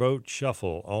riverboat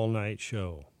shuffle all-night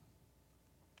show.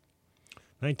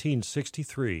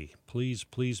 1963, Please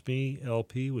Please Me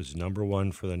LP was number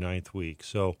one for the 9th week,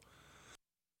 so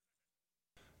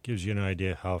gives you an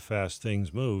idea how fast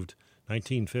things moved.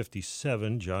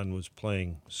 1957, John was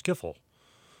playing skiffle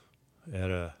at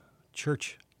a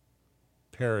church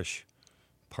parish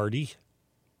party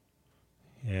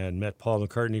and met Paul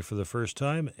McCartney for the first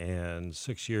time, and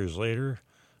 6 years later,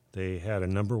 they had a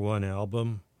 #1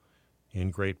 album in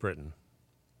Great Britain.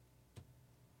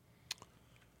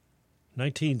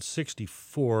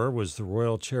 1964 was the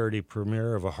royal charity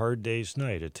premiere of A Hard Day's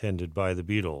Night, attended by the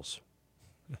Beatles.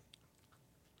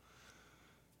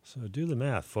 So do the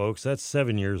math, folks. That's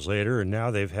 7 years later, and now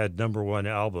they've had #1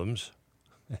 albums.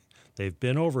 They've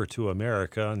been over to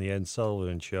America on the Ed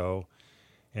Sullivan Show,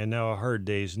 and now A Hard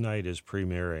Day's Night is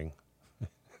premiering.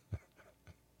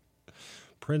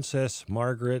 Princess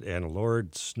Margaret and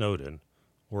Lord Snowdon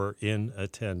were in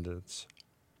attendance.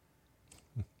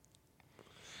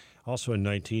 Also in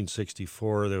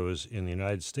 1964, in the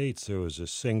United States, there was a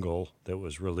single that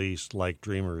was released, Like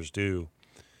Dreamers Do.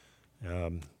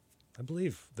 I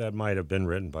believe that might have been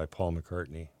written by Paul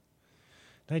McCartney.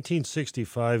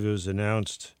 1965, it was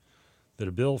announced that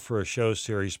a bill for a show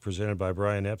series presented by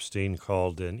Brian Epstein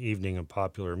called An Evening of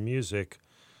Popular Music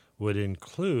would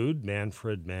include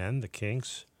Manfred Mann, the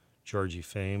Kinks, Georgie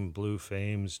Fame, Blue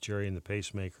Fames, Jerry and the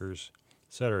Pacemakers,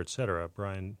 etc., etc.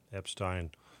 Brian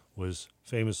Epstein was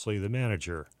famously the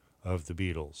manager of the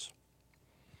Beatles.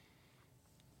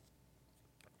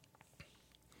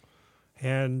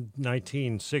 And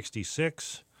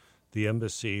 1966,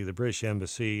 the British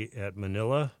Embassy at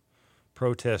Manila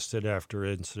protested after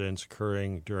incidents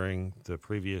occurring during the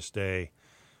previous day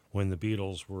when the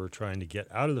Beatles were trying to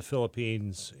get out of the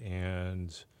Philippines,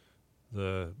 and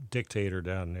the dictator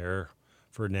down there,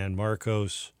 Ferdinand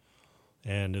Marcos,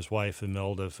 and his wife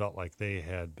Imelda felt like they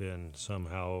had been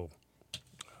somehow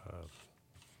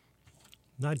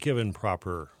not given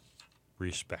proper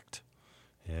respect.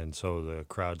 And so the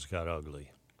crowds got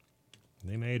ugly.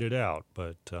 They made it out,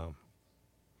 but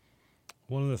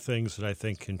one of the things that I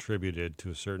think contributed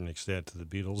to a certain extent to the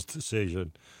Beatles'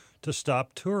 decision to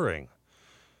stop touring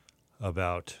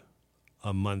about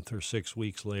a month or 6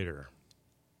 weeks later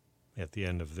at the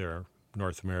end of their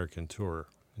North American tour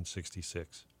in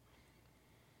 '66.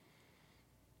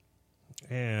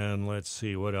 And let's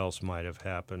see what else might have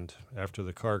happened. After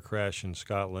the car crash in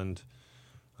Scotland,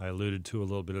 I alluded to a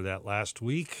little bit of that last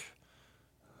week.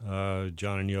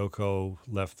 John and Yoko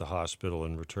left the hospital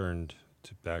and returned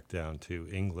back down to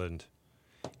England.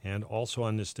 And also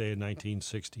on this day in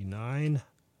 1969,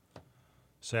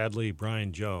 sadly,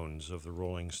 Brian Jones of the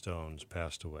Rolling Stones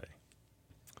passed away.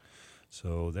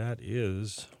 So that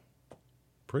is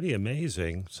pretty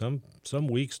amazing. Some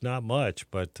weeks not much,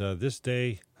 but this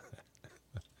day,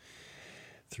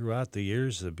 throughout the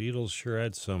years, the Beatles sure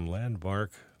had some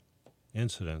landmark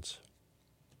incidents.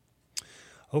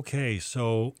 Okay,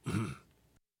 so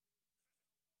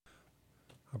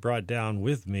I brought down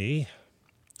with me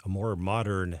a more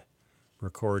modern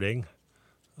recording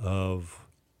of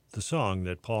the song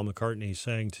that Paul McCartney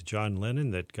sang to John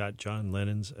Lennon that got John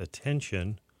Lennon's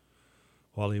attention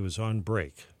while he was on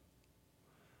break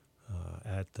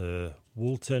at the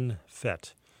Woolton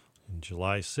Fete on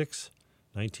July 6,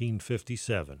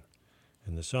 1957.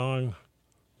 And the song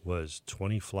was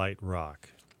 20 Flight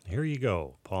Rock. Here you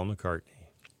go, Paul McCartney.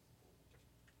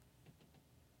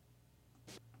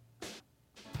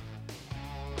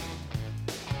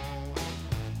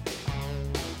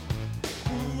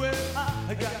 Well,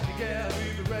 I got the gal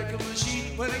with the record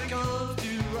machine when it comes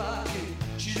to rocking.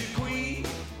 She's a queen.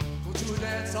 Go to a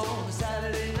dance on a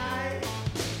Saturday night.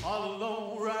 All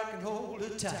alone, rock and hold her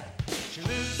tight. She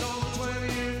lives on the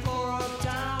 20th floor of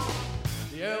town.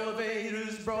 The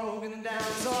elevator's broken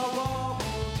down, so I walk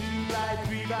on 2 like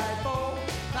 3 by 4,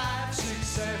 5, 6,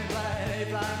 7, flight 8,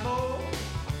 flight more.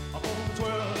 Up on the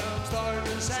 12, I'm starting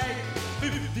to sag.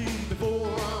 15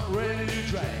 before I'm ready to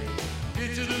drag.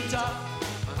 Get to the top,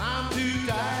 I'm too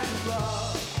tired to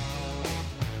rock.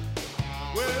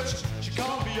 Well, she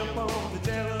called me up on the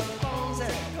telephone,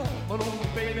 said, "Come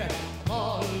on, baby, I'm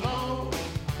all alone."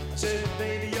 I said,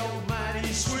 "Baby, you're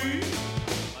mighty sweet,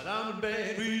 but I'm in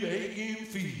bed with aching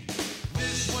feet."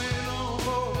 This went on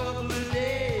for a couple of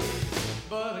days,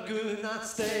 but I could not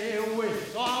stay away.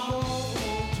 So I'm on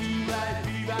 2 like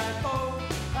 3 by 4,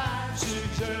 5,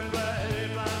 6, 7,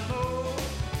 8 by more.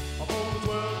 I'm on the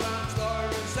 12, I'm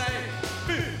starting to sing.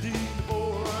 15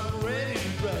 before I'm ready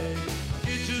to drag.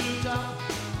 Get to the top,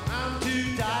 I'm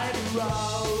too tired to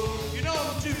rock. You know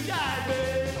I'm too tired,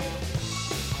 baby.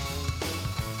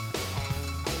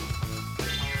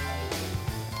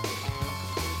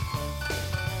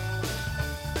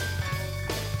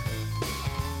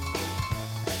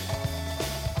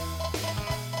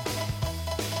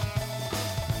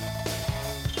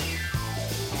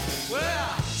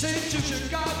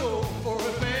 Chicago for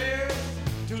repairs.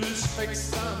 To this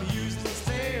fix, I'm using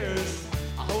stairs.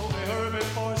 I hope they hurry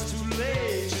before it's too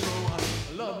late. You know, I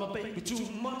love my baby too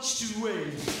much to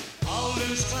wait. All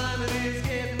this climbing is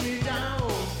getting me down.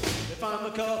 They find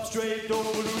the cup straight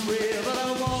over the rail. But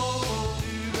I walk on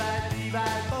 2, right, 3,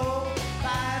 right, 4,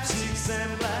 5, 6,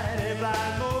 7, right, 8,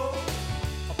 right, 4.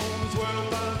 I'm on the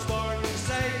 12, I'm starting to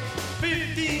say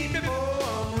 15 before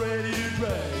I'm ready to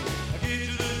drag. I get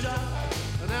to the top,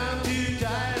 and I'm too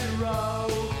tired to roll.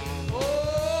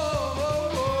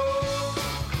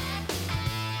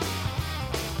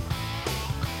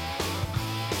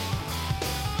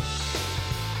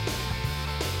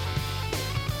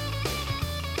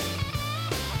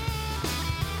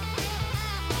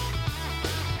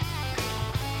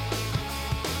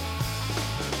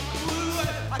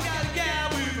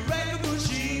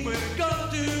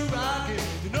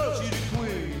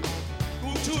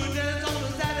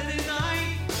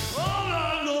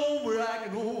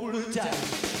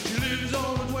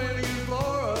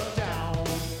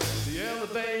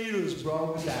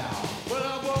 Broken down. Well, I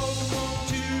walk from 1,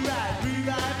 2, right, 3,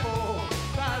 right, 4,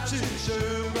 5, 6,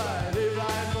 7, right, 8,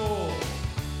 right, 4.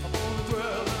 I'm on the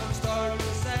 12, I'm starting to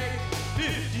say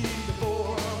 15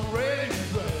 before I'm ready to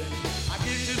play. I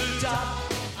get to the top,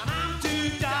 and I'm too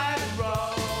tired to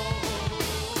roll.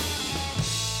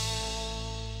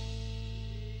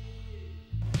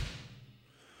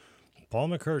 Paul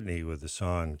McCartney with the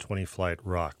song 20 Flight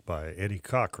Rock by Eddie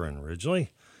Cochran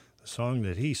originally, the song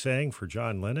that he sang for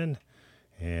John Lennon.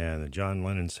 And John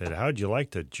Lennon said, "How'd you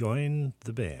like to join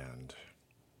the band?"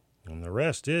 And the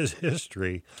rest is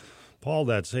history. Paul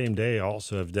that same day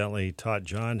also evidently taught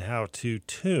John how to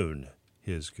tune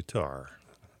his guitar.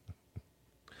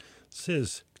 This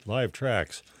is live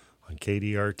tracks on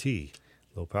KDRT,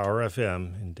 Low Power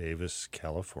FM in Davis,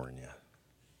 California.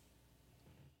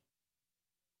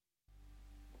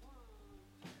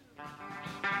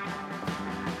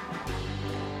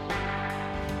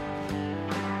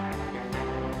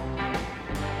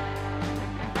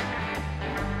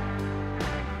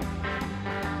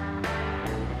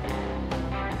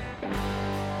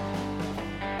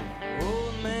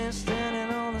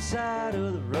 Side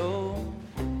of the road,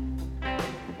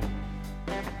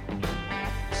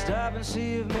 stop and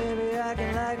see if maybe I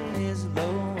can lighten his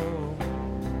load.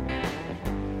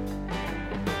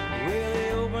 Well, he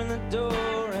opened the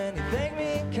door and he thanked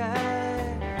me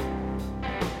kind.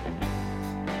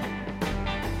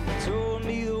 He told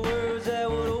me the words that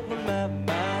would open my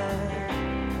mind.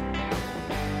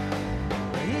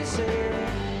 He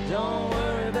said, "Don't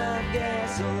worry about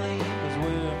gasoline, 'cause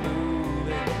we're moving.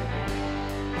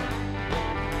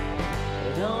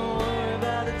 Don't worry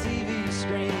about the TV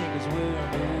screen, 'cause we're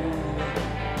moving.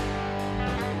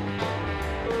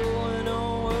 Oh, and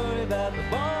don't worry about the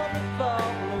bomb that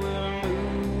fall, we're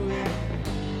moving.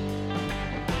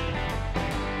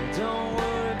 Don't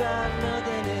worry about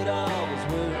nothing at all, 'cause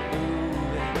we're moving.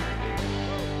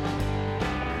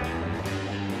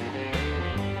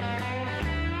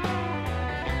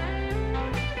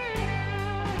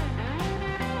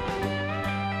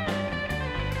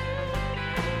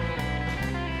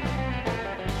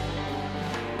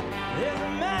 There's a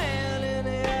man in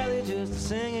the alley just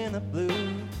singing the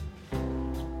blues,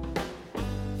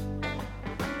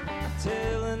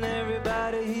 telling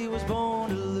everybody he was born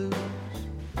to lose.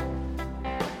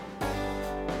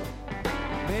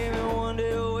 Maybe one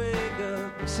day he'll wake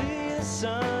up and see the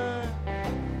sun.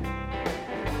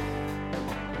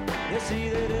 They'll see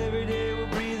that every day we're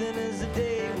breathing is the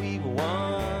day we've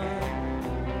won.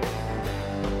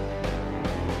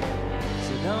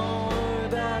 So don't worry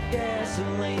about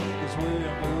gasoline, 'cause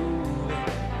we're moving.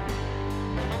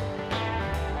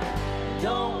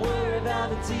 Don't worry about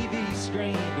the TV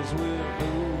screen, 'cause we're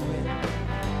moving.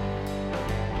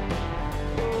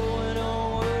 Oh, and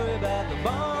don't worry about the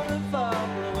bomb that fall,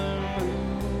 we're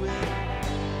moving.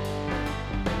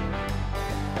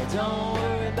 Don't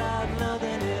worry about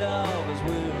nothing at all, 'cause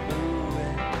we're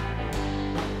moving.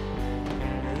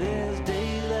 There's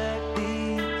days like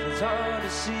these, it's hard to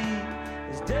see.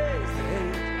 There's days that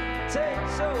hate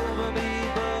takes over me,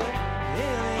 but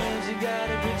in the end you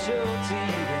gotta grit your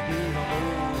teeth and keep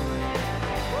moving.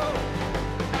 Whoa.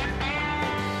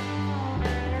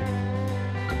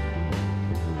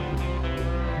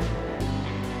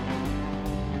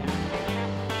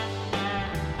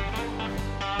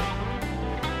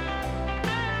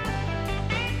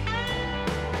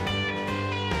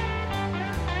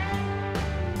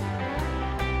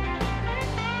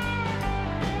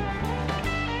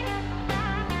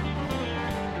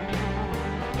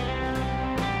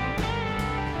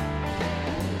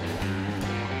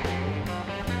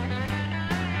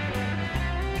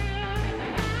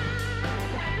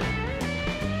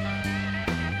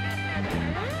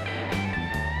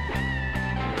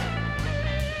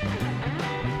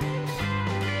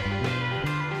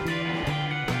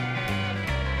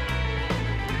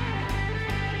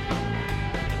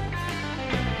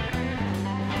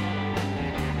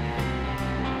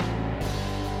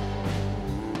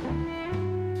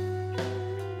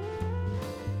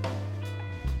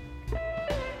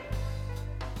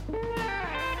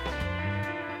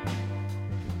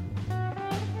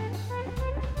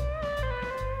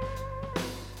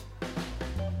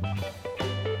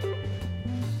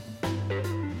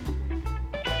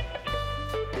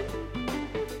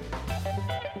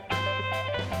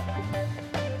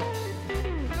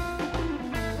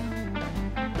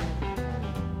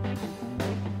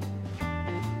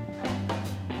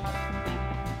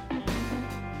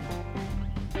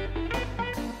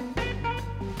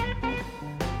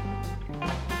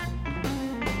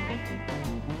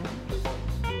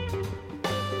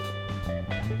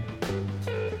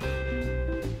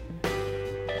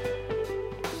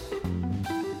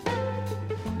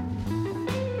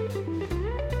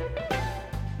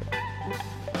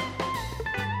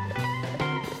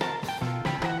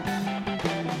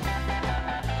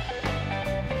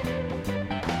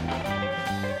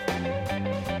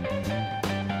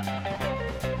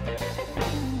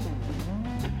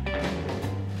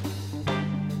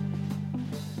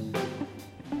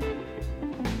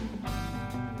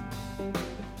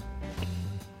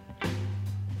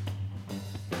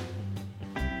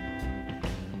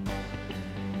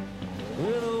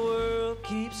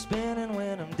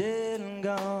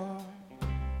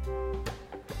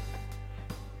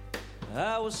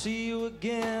 I will see you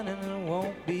again and it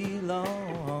won't be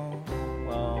long.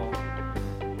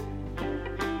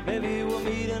 Maybe we'll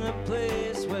meet in a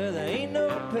place where there ain't no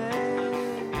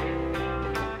pain.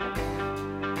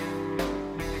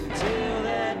 Till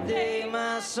that day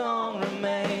my song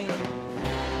remains.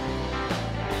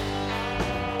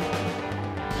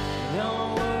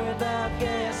 Don't worry about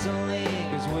gasoline,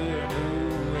 'cause we're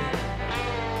moving.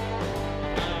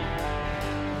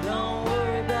 Don't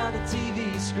worry about the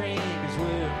TV screen, 'cause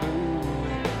we're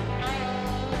moving.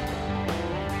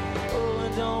 Oh,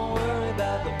 and don't worry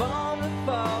about the bomb that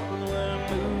falls, 'cause we're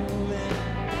moving.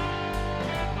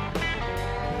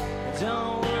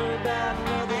 Don't worry about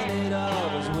nothing at all,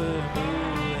 'cause we're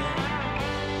moving.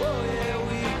 Oh yeah,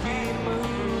 we keep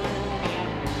moving.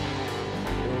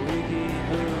 We keep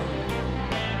moving.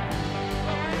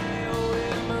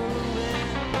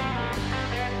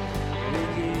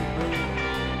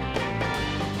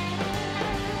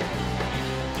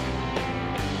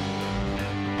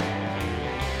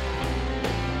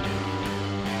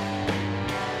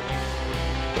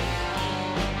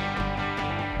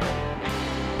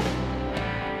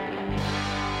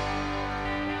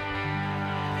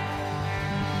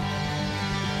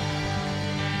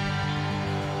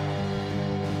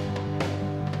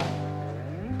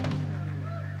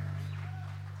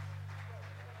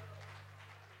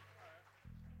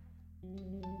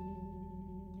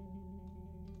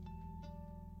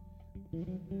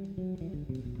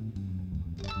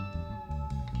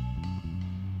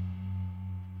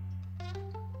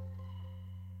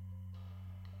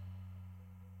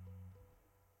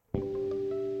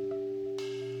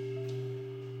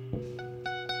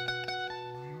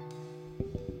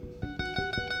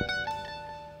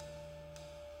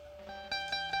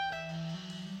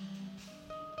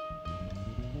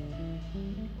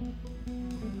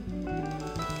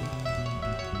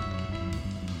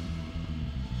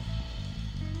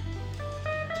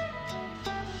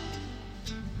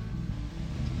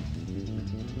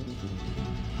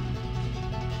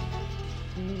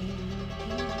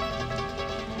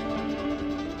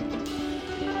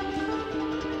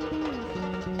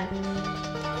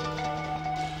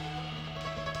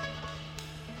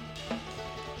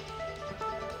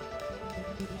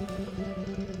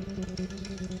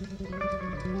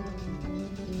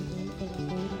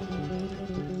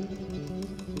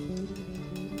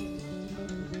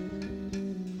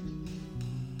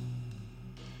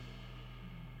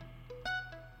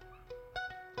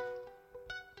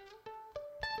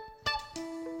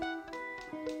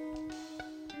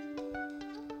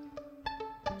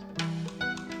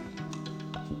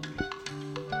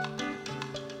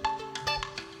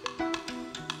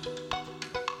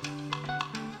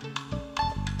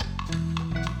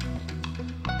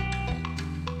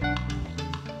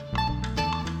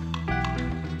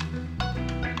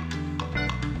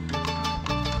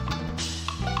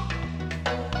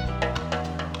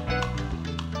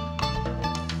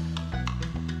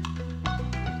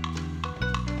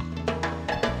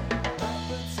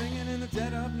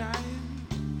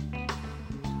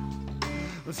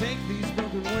 Take these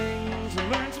broken wings and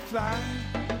learn to fly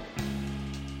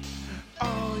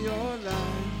all your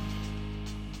life.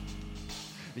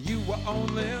 You were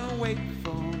only waiting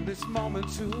for this moment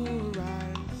to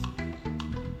rise.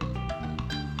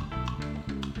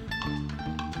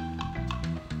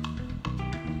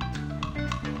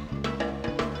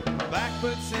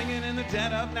 Blackbird singing in the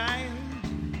dead of night.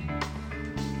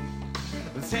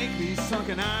 Take these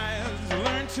sunken eyes and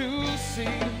learn to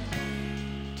see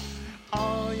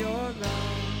all your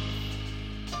life.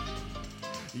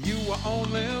 You were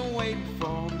only waiting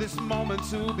for this moment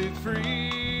to be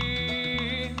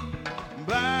free.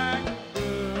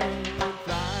 Blackbird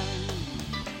fly,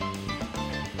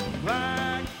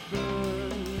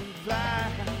 blackbird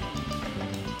fly,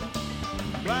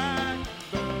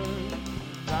 blackbird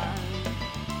fly,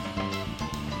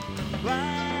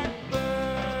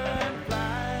 blackbird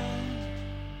fly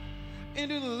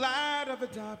into the light of a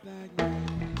dark black night.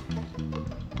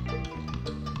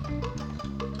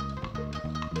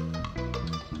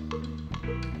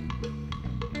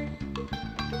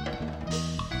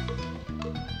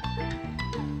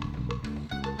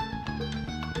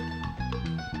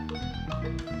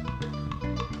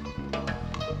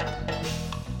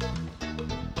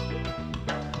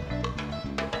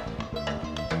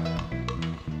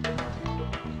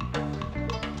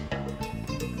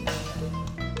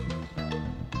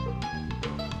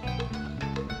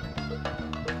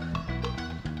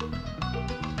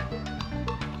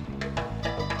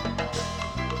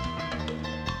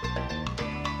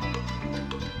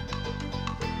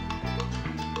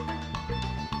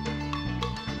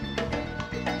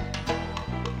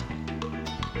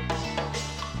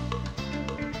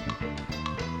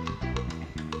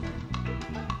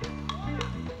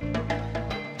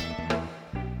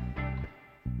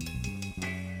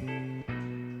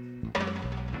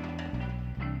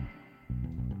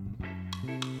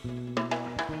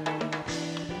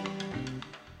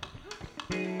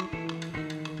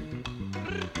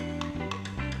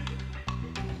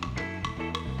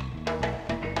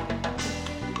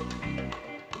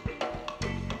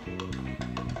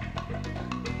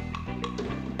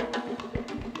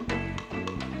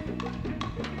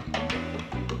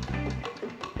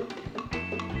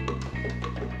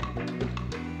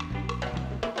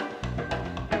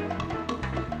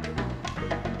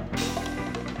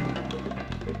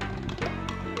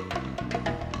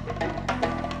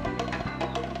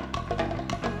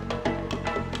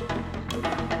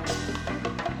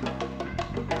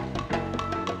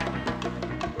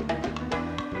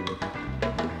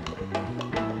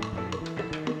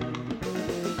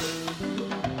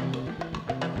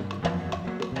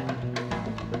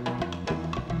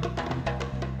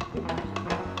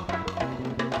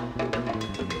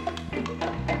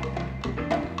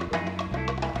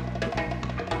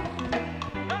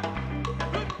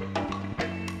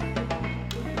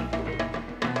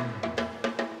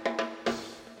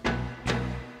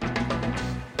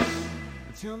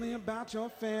 about your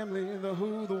family, the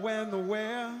who, the when, the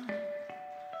where.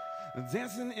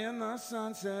 Dancing in the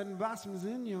sunset and blossoms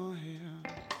in your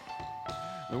hair.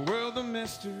 The world of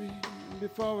mystery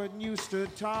before it used to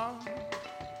talk.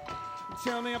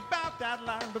 Tell me about that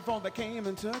life before they came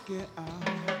and took it out.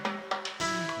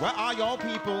 Where are your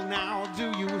people now?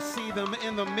 Do you see them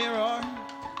in the mirror?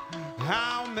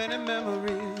 How many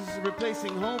memories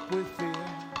replacing hope with fear?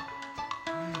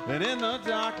 And in the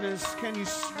darkness, can you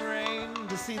strain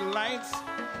to see the lights?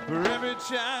 For every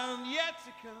child yet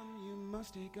to come, you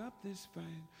must take up this fight.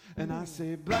 And I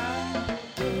say,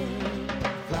 blackbird,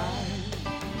 fly.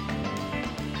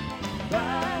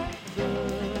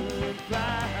 Blackbird,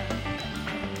 fly.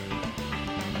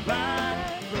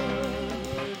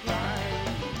 Blackbird, fly.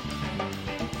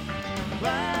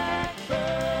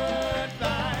 Blackbird,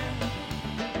 fly.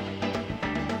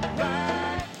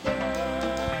 Blackbird,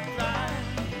 fly.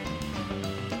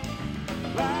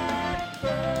 Blackbird,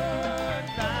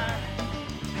 fly.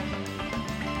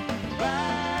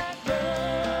 Blackbird,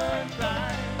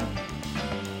 fly.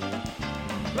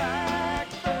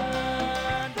 Blackbird,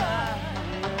 fly.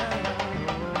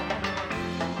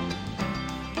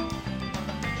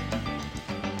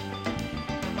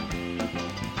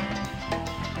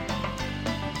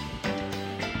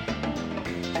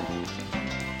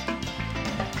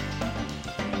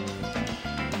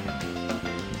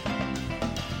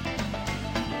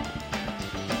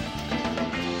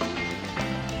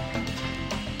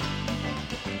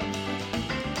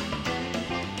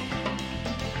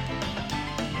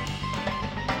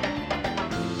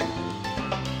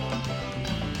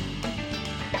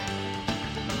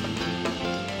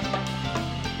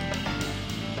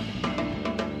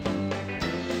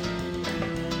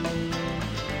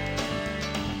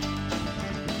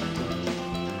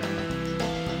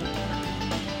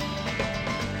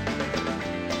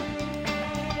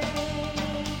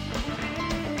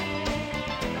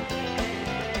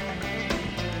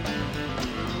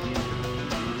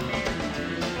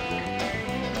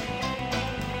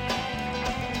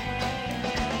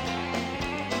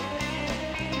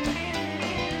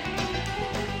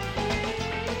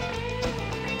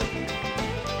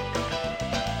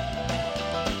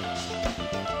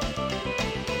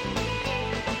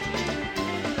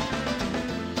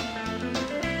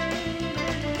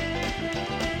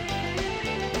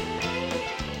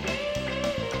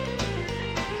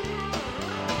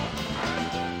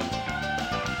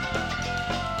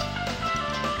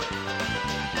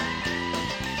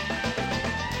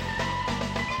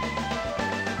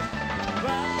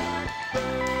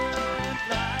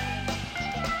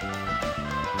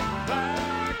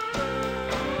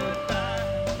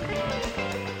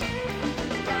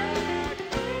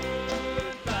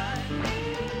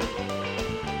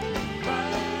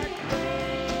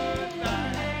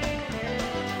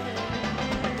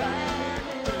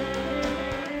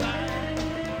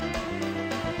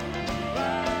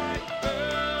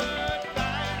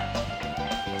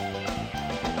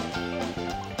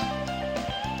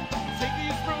 Take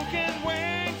these broken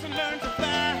wings and learn to fly.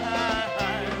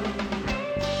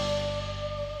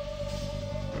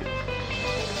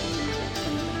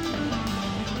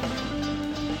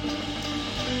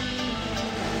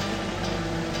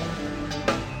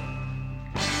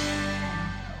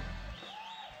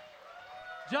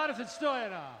 Jonathan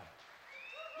Stoyanov.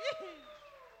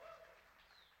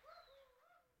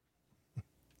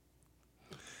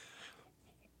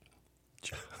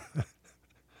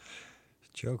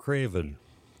 Joe Craven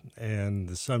and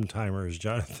the Sometimers,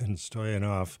 Jonathan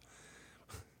Stoyanov,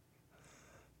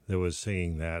 that was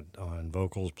singing that on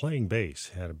vocals, playing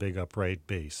bass, had a big upright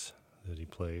bass that he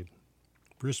played.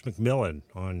 Bruce McMillan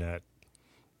on that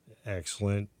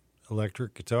excellent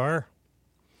electric guitar.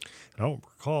 I don't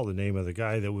recall the name of the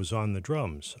guy that was on the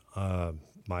drums.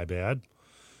 My bad.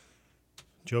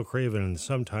 Joe Craven and the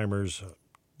Sometimers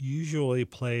usually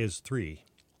play as three.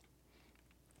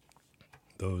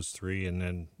 Those three, and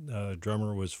then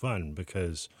drummer was fun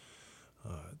because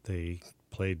they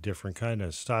played different kind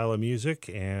of style of music,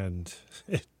 and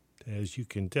as you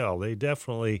can tell, they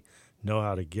definitely know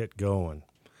how to get going.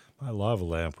 My Lava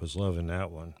Lamp was loving that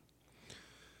one.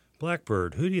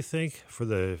 Blackbird, who do you think for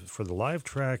the live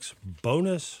tracks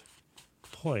bonus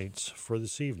points for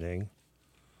this evening?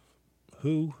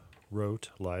 Who wrote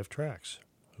live tracks?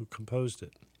 Who composed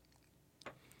it?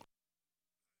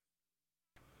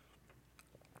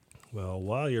 Well,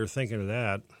 while you're thinking of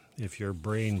that, if your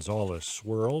brain's all a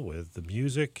swirl with the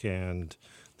music and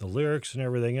the lyrics and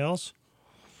everything else,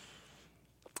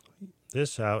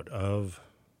 this out of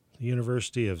the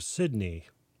University of Sydney.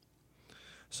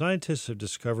 Scientists have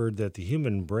discovered that the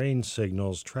human brain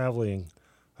signals traveling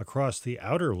across the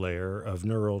outer layer of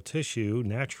neural tissue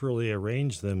naturally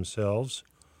arrange themselves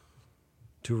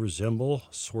to resemble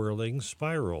swirling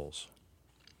spirals.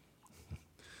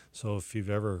 So if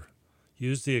you've ever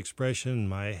used the expression,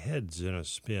 my head's in a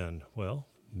spin, well,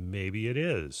 maybe it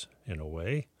is, in a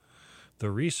way. The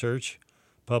research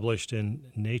published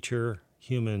in Nature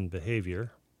Human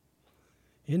Behavior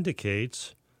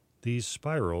indicates these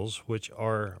spirals, which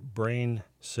are brain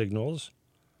signals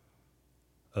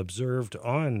observed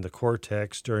on the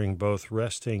cortex during both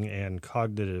resting and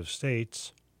cognitive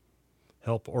states,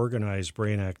 help organize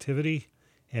brain activity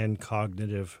and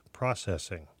cognitive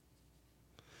processing.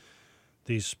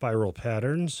 These spiral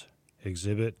patterns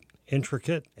exhibit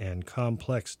intricate and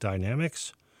complex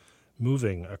dynamics,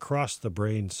 moving across the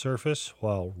brain surface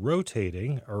while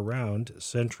rotating around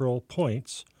central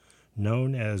points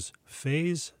known as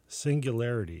phase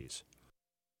singularities.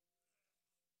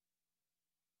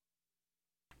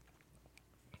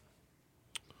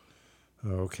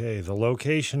 Okay, the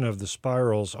location of the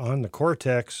spirals on the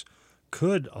cortex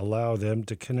could allow them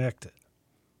to connect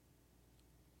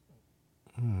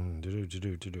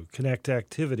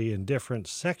activity in different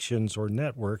sections or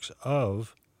networks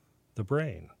of the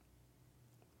brain.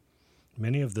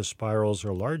 Many of the spirals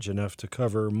are large enough to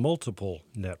cover multiple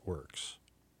networks.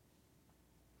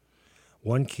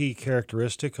 One key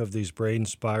characteristic of these brain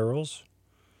spirals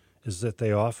is that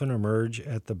they often emerge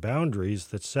at the boundaries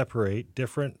that separate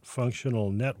different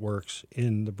functional networks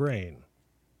in the brain.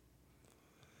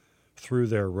 Through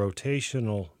their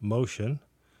rotational motion,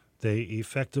 they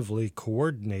effectively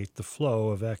coordinate the flow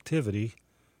of activity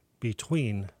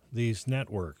between these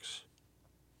networks.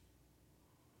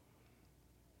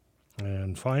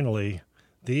 And finally,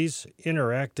 these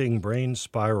interacting brain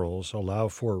spirals allow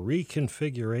for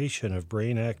reconfiguration of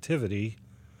brain activity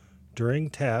during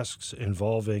tasks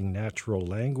involving natural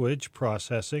language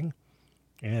processing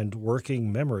and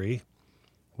working memory,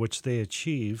 which they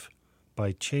achieve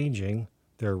by changing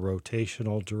their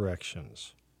rotational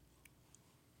directions.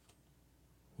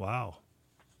 Wow.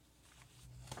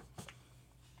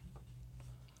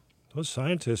 Those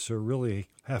scientists are really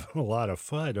having a lot of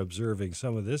fun observing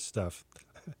some of this stuff.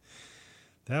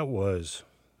 That was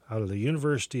out of the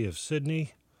University of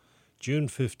Sydney, June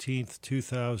 15th,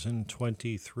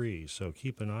 2023. So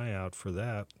keep an eye out for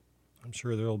that. I'm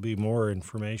sure there will be more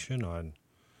information on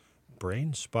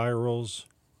brain spirals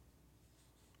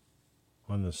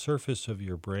on the surface of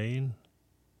your brain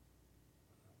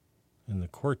in the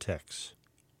cortex.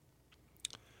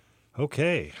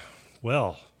 Okay,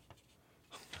 well,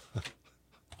 I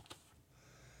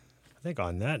think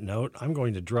on that note, I'm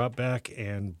going to drop back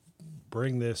and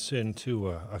bring this into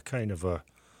a kind of a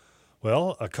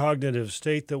cognitive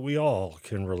state that we all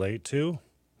can relate to.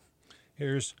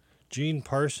 Here's Gene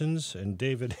Parsons and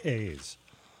David Hayes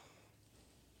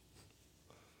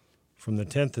from the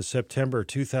 10th of September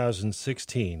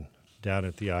 2016 down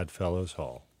at the Oddfellows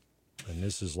Hall. And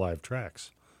this is Live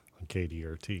Tracks on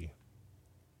KDRT.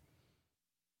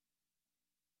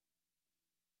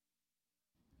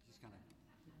 Just kind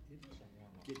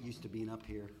of get used to being up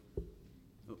here.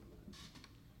 Oh.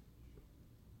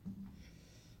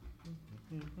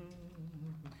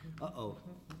 Uh-oh.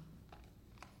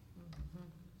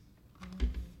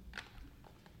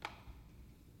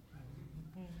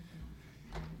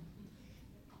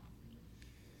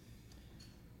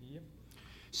 Yep.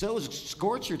 So it was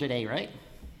Scorcher today, right?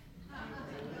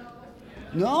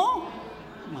 No? Oh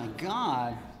my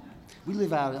God. We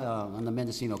live out on the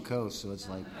Mendocino coast, so it's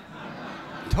like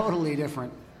totally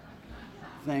different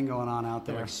thing going on out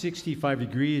there. Like 65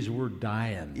 degrees, we're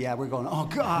dying. Yeah, we're going, oh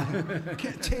God, I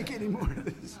can't take any more of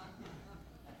this.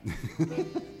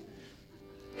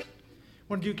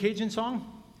 Want to do a Cajun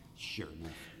song? Sure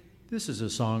enough. This is a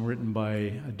song written by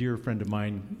a dear friend of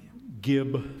mine,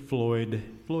 Floyd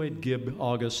Gibb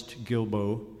August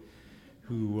Gilbo,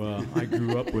 who I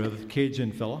grew up with,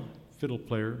 Cajun fella, fiddle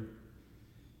player.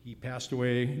 He passed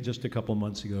away just a couple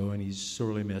months ago, and he's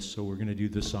sorely missed, so we're going to do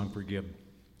this song for Gibb.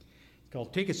 It's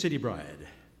called Take a City Bride.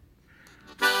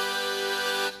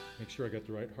 Make sure I got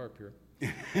the right harp here.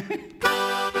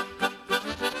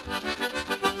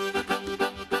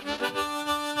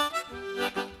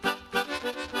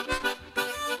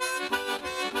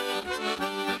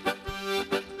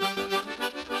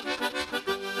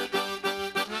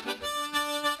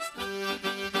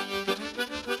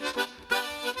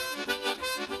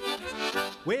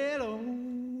 Well, oh,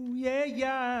 yeah,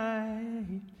 yeah.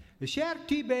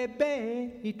 Cherti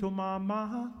bébé, et to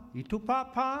mama, et to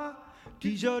papa,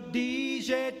 dis je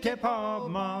te pas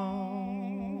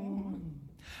mal.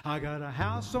 I got a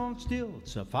house on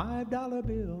stilts, a $5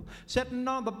 bill, sitting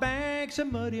on the banks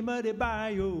of muddy, muddy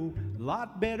bayou.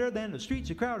 Lot better than the streets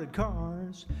of crowded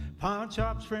cars, pawn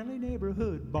shops, friendly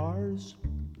neighborhood bars.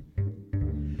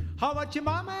 How about your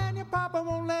mama and your papa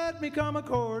won't let me come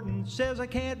a-courtin', says I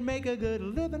can't make a good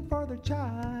living for their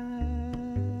child.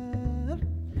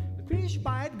 The fish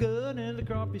bite good and the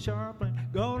crawfish are plain,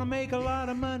 gonna make a lot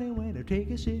of money when I take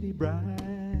a city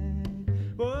bride.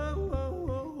 Whoa, whoa,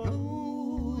 whoa,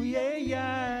 whoa, yeah,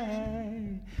 yeah.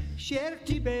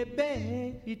 Cherti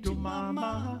bébé, et to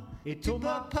mama, et to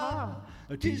papa,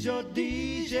 tis your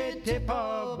dit, j'étais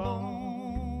pas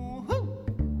bon.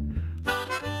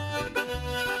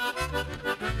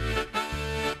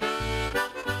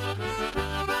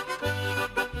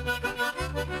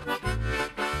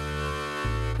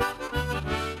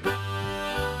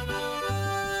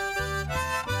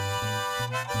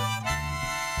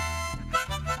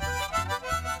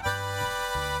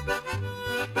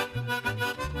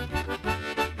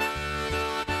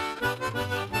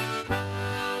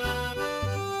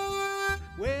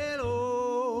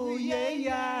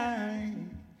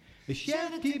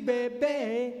 Shanty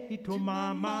bébé, et to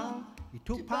mama, et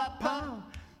to papa,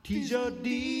 tis your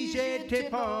DJ, t'es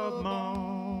pas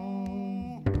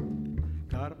bon.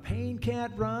 Got a pain,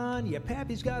 can't run, your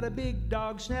pappy's got a big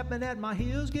dog snapping at my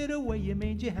heels. Get away, you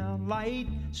mangy hound, light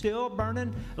still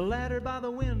burning, a ladder by the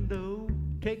window.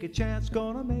 Take a chance,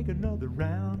 gonna make another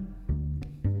round.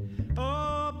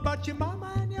 Oh, but your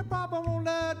mama and your papa won't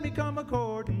let me come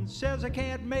a-courtin', says I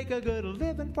can't make a good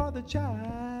living for the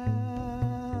child.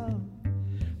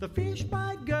 The fish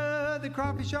bite good, the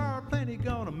crawfish are plenty,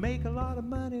 gonna make a lot of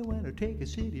money when I take a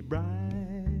city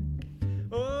bride.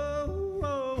 Oh,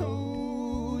 oh,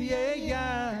 oh, yeah,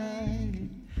 yeah.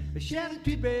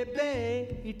 Shanty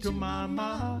bébé, et to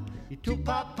mama, et to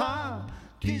papa,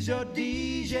 tis your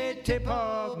DJ, t'es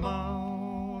pas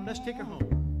bon. Let's take her home.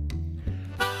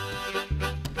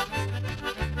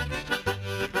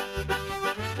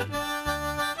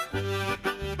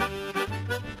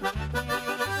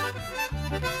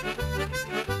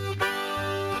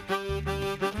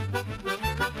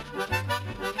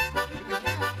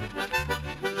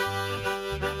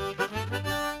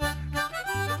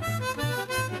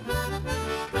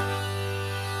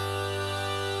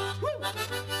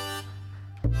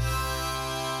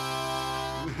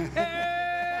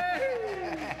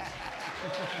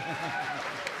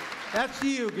 That's to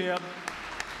you, Gib.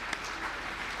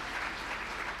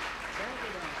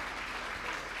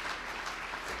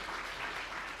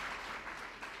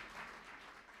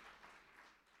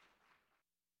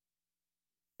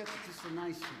 It's just a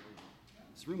nice.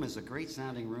 This room is a great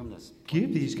sounding room. This.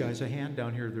 Give these guys a hand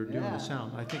down here. They're doing the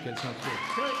sound. I think it sounds good.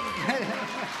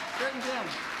 Curtains in.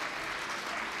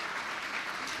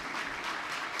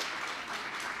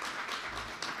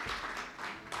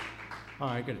 All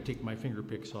right, I got to take my finger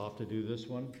picks off to do this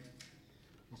one.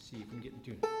 Let's see if we can get in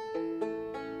tune.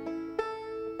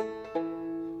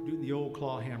 Doing the old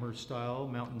claw hammer style,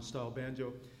 mountain style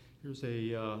banjo. Here's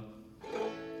a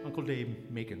Uncle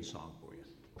Dave Macon song for you.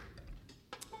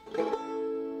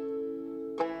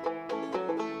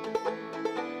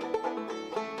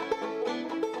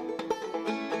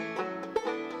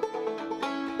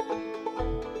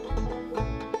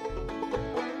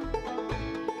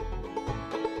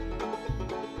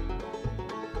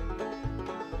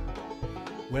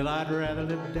 Well, I'd rather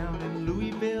live down in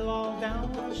Louisville all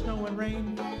down with snow and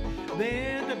rain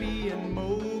than to be in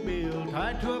Mobile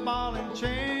tied to a ball and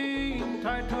chain,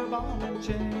 tied to a ball and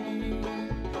chain.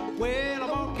 Well, I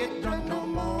won't get drunk no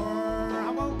more, I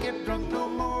won't get drunk no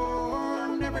more,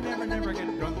 never, never, never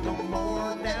get drunk no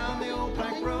more down the old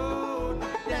plank road,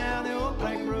 down the old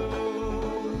plank road.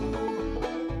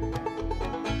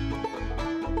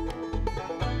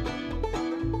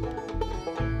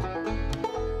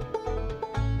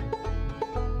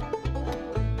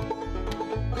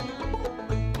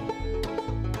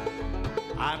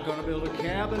 I'm gonna build a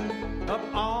cabin up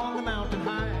on the mountain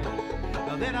high.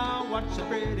 Then I'll watch the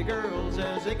pretty girls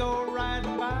as they go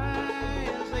riding by,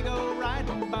 as they go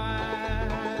riding by.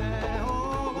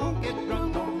 Oh, I won't get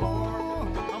drunk no more,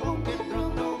 I won't get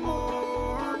drunk no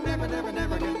more, never, never,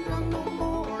 never get drunk no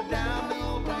more down the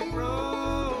old plank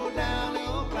road, down the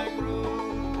old plank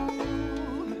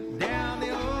road, down the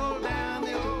old, down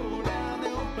the old, down the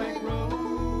old plank road.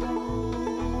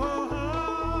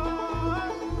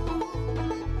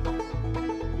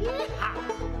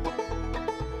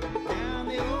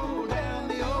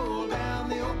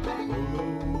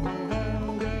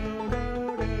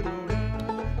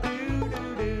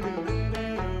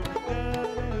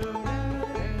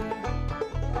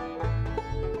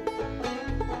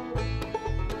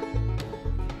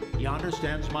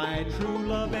 understands my true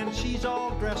love, and she's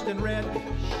all dressed in red.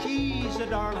 She's the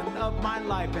darling of my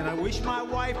life, and I wish my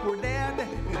wife were dead.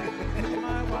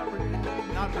 My wife were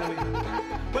dead. Not really.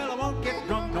 Well, I won't get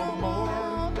drunk no more.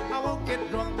 I won't get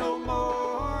drunk no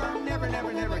more. Never,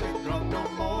 never, never get drunk no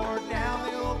more. Down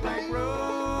the old plank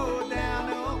road, down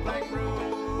the old plank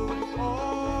road.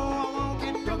 Oh, I won't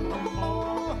get drunk no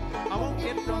more. I won't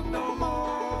get drunk no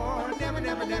more. Never,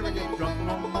 never, never get drunk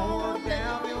no more.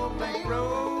 Down the old plank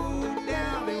road,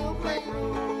 down the old plank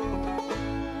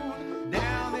road.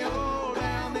 Down the old,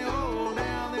 down the old,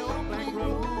 down the old plank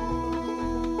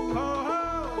road. Ho,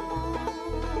 ho.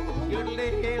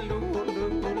 Yodelay-loo.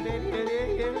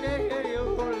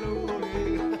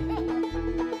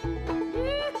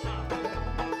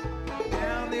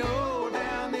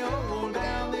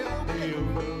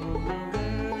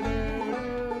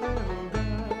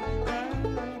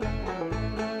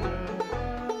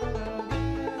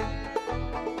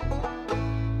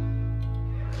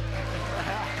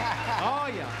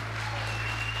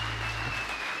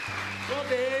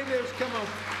 Dave, there's come a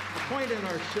point in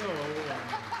our show.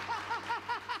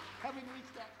 Having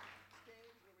reached that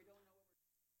stage where we don't know.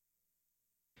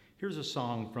 Here's a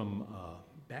song from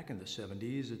back in the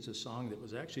 70s. It's a song that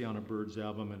was actually on a Byrds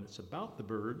album, and it's about the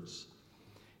Byrds.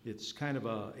 It's kind of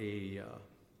a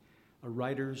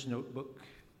writer's notebook,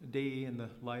 a day in the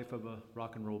life of a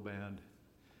rock and roll band,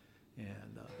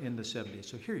 and in the 70s.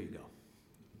 So here you go.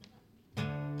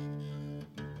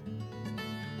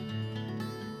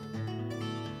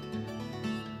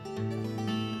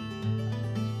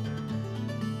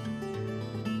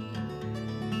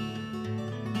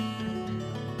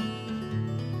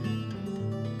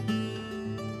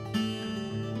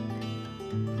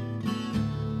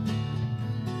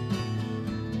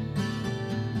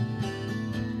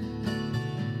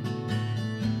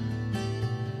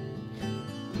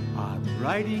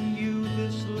 Writing you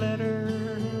this letter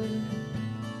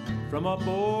from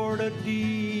aboard a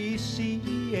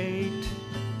DC-8,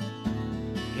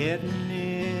 heading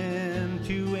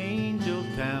into Angel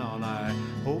Town. I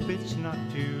hope it's not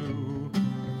too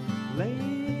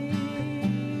late.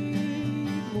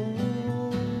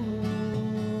 Whoa.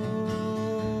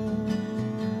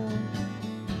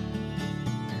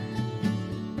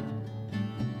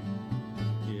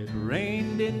 It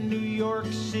rained in New York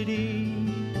City.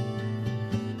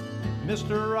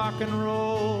 Mr. Rock and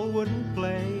Roll wouldn't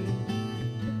play.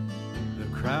 The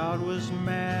crowd was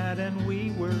mad and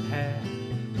we were had.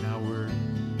 Now we're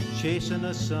chasing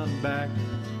the sun back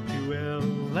to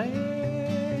L.A.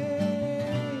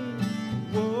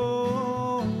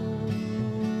 Whoa.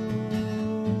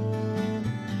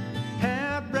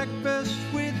 Have breakfast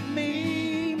with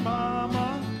me,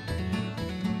 Mama.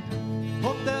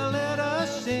 Hope they'll let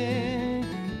us in.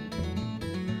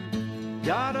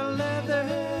 Got a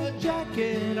leather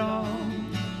jacket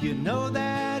on, you know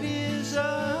that is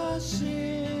a sin.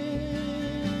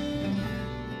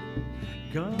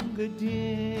 Gunga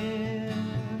Din,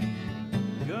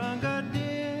 Gunga Din.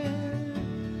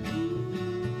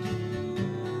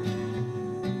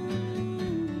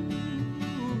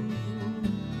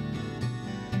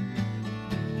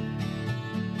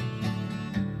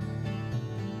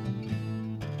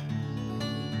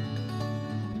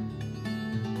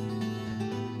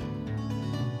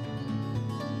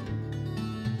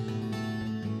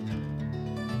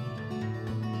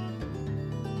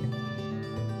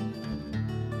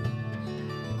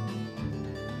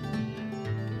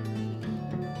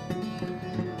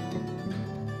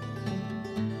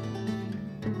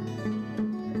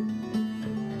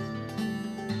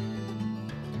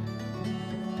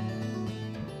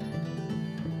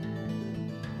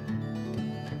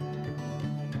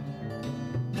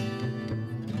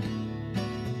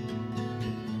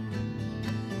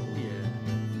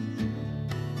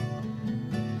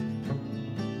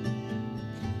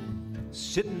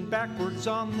 Sitting backwards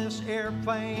on this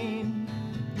airplane,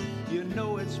 you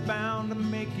know it's bound to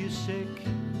make you sick.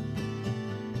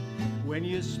 When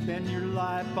you spend your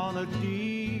life on a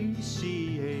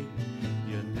DC-8,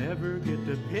 you never get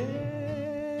to pick.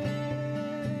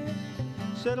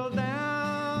 Settle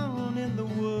down in the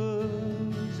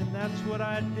woods, and that's what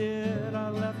I did. I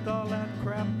left all that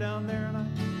crap down there and I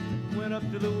went up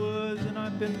to the woods, and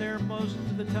I've been there most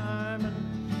of the time. And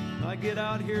I get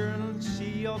out here and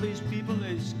see all these people,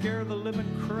 they scare the living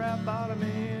crap out of me.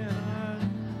 And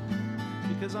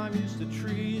because I'm used to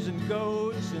trees and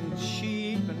goats and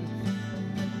sheep and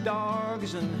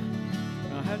dogs, and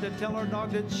I had to tell our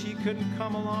dog that she couldn't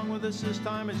come along with us this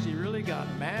time, and she really got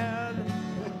mad.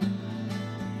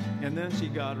 And then she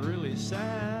got really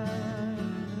sad.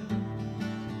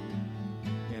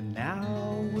 And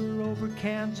now we're over over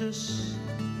Kansas.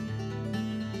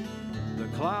 The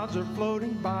clouds are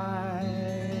floating by.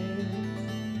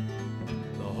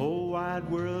 The whole wide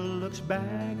world looks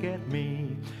back at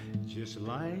me just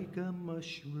like a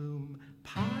mushroom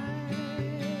pie.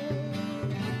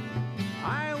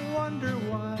 I wonder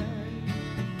why.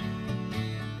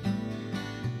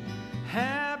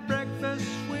 Have breakfast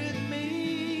with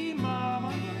me,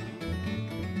 Mama.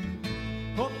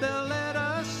 Hope they'll let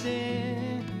us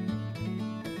in.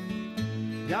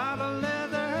 Got a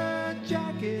leather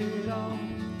jacket on.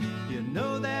 You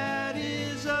know that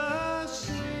is a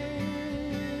sin.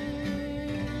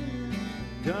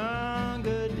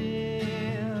 Gunga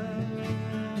Din.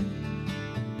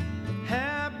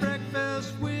 Have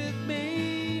breakfast with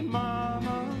me,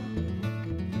 Mama.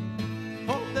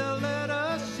 Hope they'll let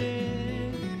us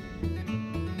in.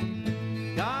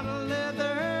 Got a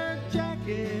leather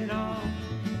jacket on.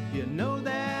 You know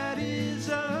that is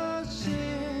a sin.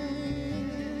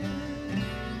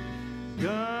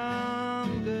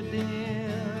 Gunga Din.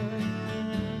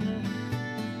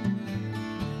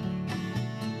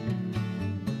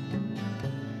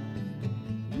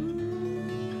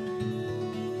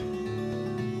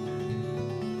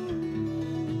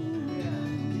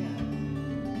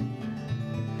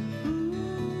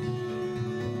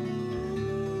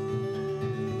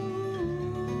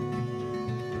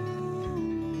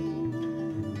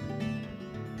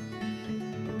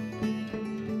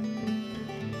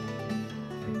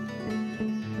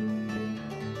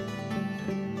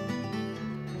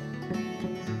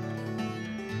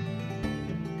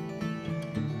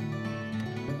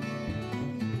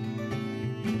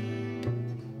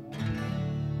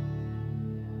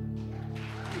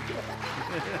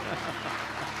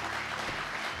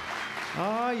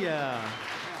 Oh, yeah.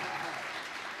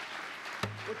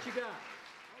 What you got?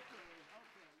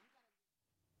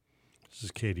 This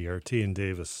is KDRT and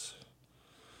Davis.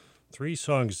 3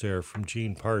 songs there from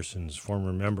Gene Parsons,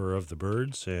 former member of the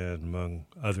Byrds, and among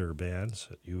other bands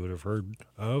that you would have heard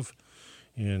of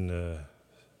in the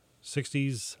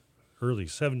 60s, early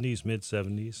 70s,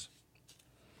 mid-70s.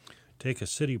 Take a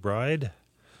City Bride,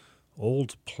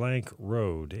 Old Plank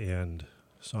Road, and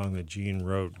a song that Gene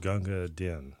wrote, Gunga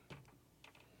Din.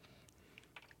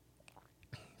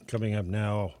 Coming up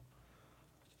now,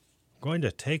 going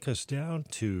to take us down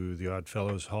to the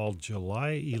Oddfellows Hall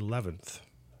July 11th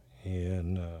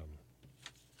in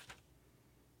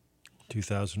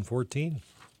 2014.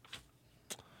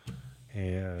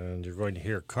 And you're going to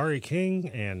hear Kari King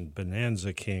and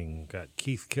Bonanza King. Got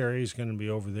Keith Carey's going to be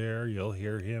over there. You'll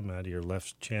hear him out of your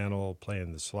left channel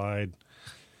playing the slide.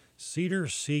 Cedar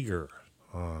Seeger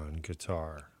on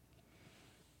guitar.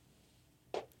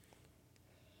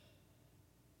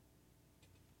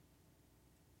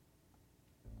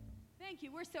 Thank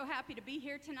you. We're so happy to be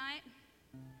here tonight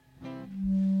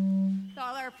with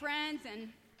all our friends and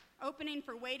opening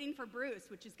for Waiting for Bruce,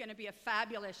 which is going to be a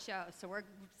fabulous show. So we're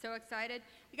so excited.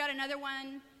 We got another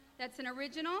one that's an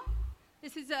original.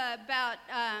 This is about,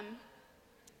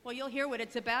 well, you'll hear what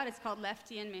it's about. It's called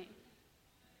Lefty and Me.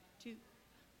 2,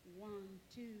 1,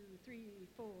 2, 3,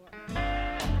 4.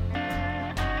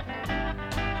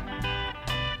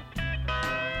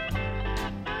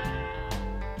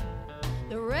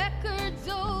 The record's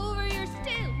over, you're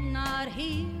still not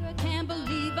here. I can't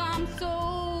believe I'm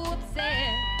so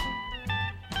upset.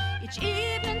 Each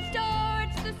evening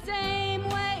starts the same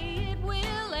way, it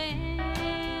will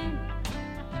end.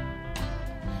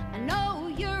 I know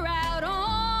you're out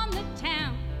on the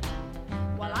town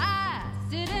while I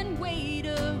sit and wait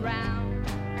around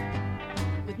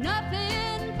with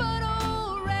nothing but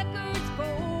old records for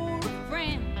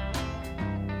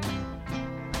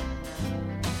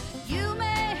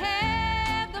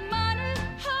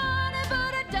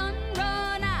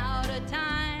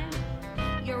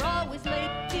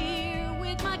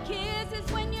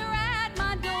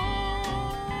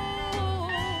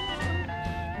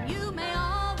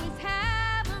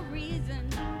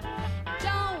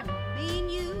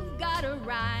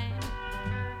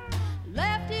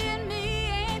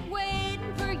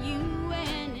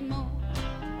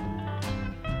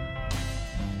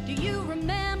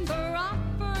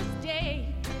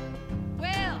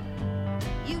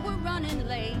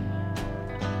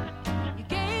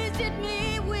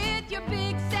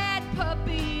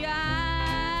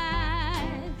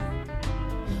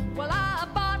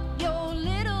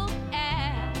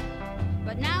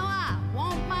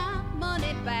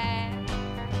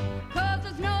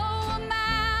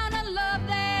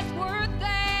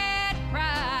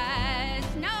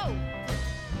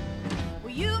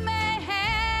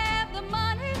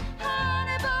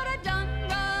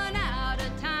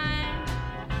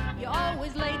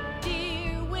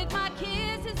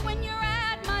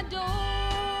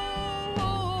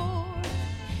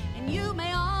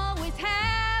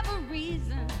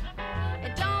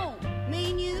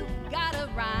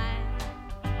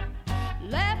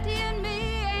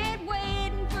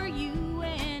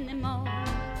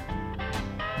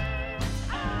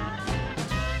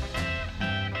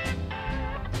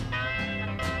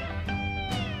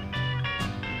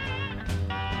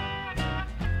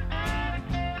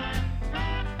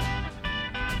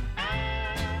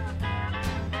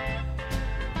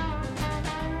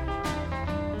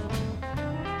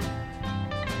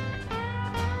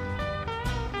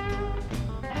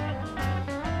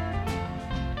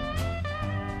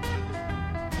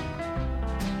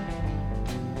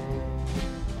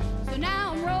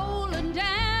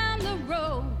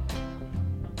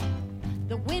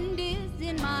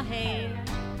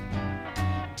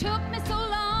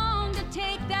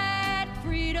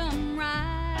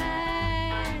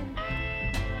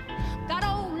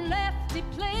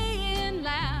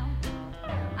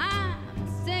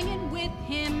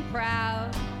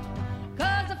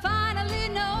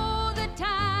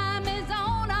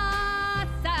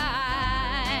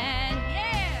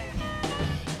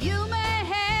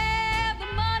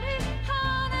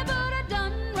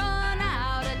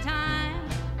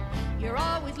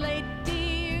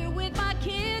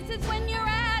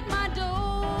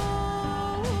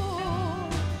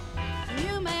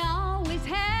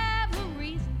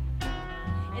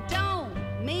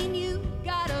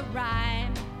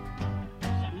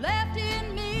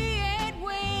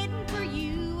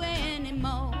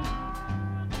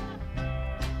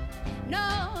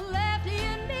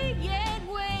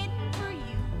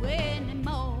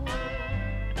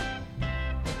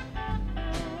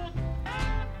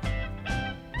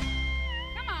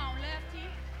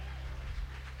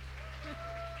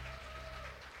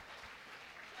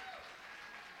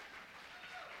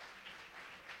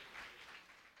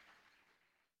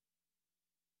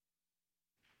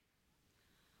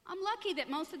I'm lucky that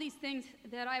most of these things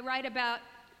that I write about,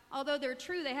 although they're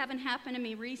true, they haven't happened to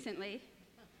me recently.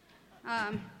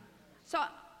 So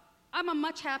I'm a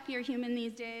much happier human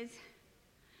these days.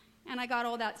 And I got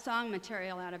all that song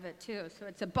material out of it, too. So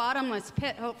it's a bottomless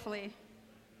pit, hopefully.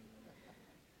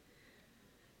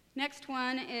 Next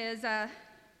one is a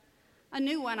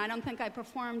new one I don't think I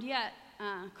performed yet,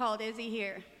 called Is He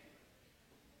Here?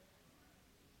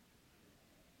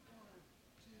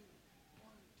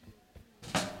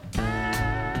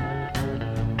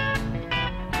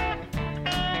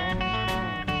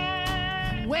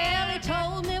 Well, he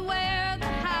told me where the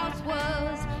house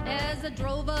was as I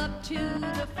drove up to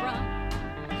the front.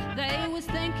 They was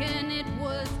thinking it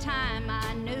was time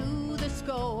I knew the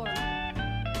score.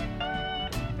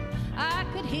 I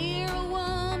could hear a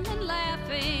woman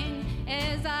laughing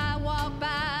as I walked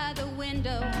by the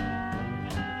window.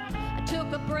 I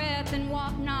took a breath and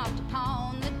knocked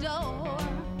upon the door.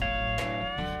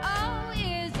 Oh,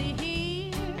 is he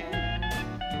here?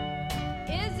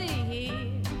 Is he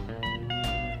here?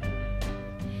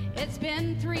 It's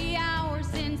been 3 hours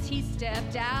since he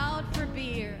stepped out for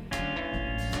beer.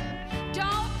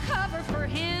 Don't cover for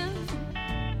him.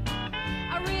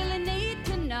 I really need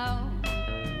to know.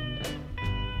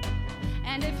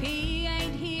 And if he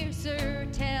ain't here, sir,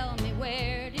 tell me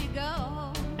where'd he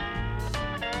go?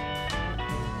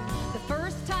 The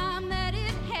first time that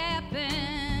it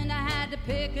happened, I had to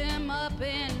pick him up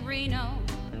in Reno.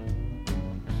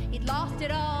 He'd lost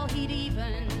it all, he'd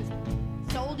even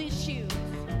sold his shoes.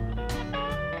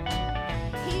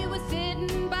 He was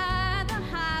sitting by the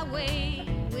highway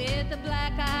with a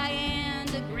black eye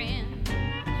and a grin,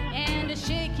 and a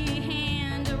shaky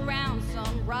hand around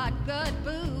some rot gut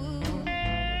booze.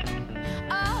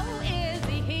 Oh, is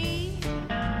he here?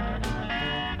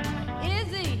 Is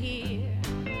he here?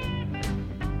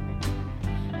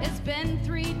 It's been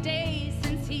 3 days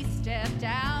since he stepped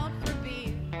out for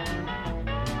beer.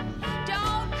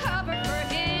 Don't cover for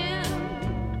him.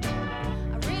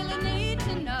 I really need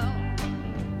to know.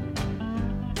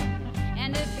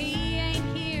 And if he ain't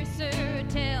here, sir,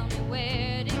 tell me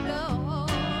where'd he go?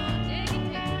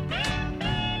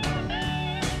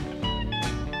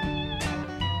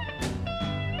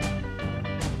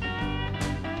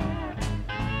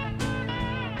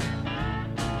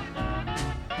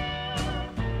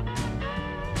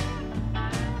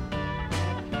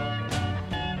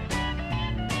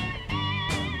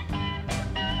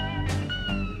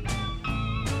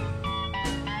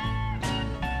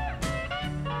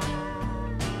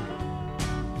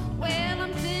 Well,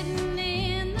 I'm sitting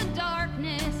in the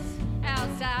darkness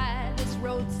outside this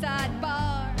roadside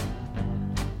bar.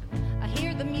 I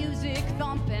hear the music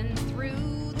thumping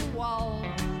through the wall.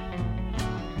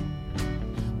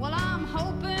 Well, I'm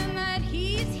hoping that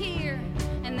he's here,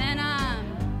 and then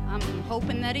I'm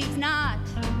hoping that he's not.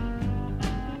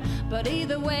 But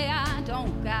either way, I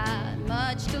don't got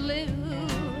much to lose.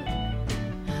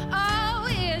 Oh,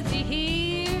 is he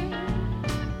here?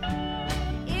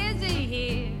 Is he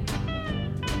here?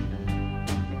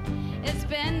 It's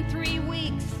been 3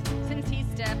 weeks since he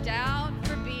stepped out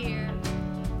for beer.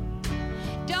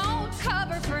 Don't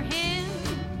cover for him.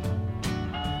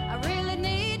 I really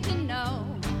need to know.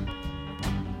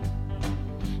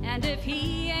 And if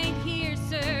he ain't here,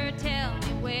 sir, tell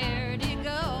me where'd he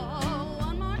go?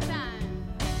 One more time.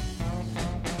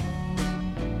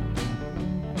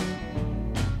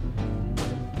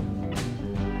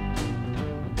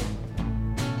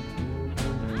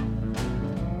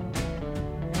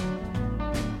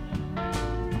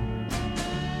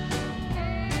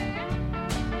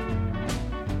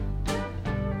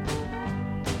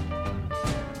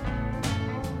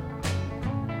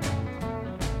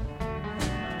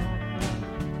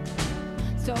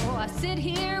 So I sit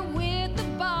here with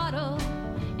a bottle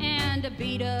and a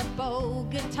beat-up old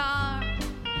guitar,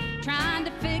 trying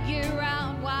to figure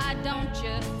out why I don't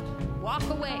just walk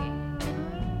away.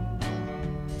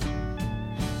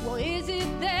 Well, is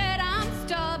it that I'm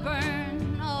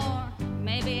stubborn, or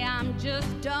maybe I'm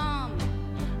just dumb?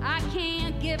 I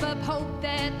can't give up hope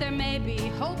that there may be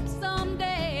hope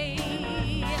someday.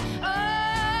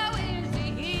 Oh, is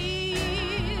he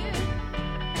here?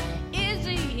 Is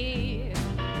he here?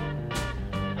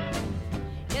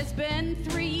 It's been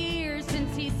 3 years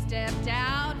since he stepped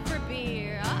out for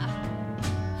beer.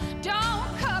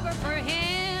 Don't cover for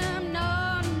him,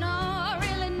 no, no, I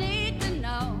really need to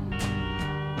know.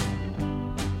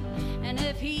 And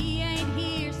if he ain't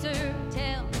here, sir,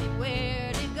 tell me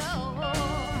where'd he go?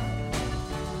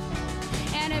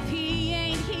 And if he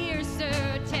ain't here,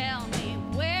 sir, tell me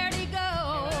where'd he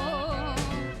go?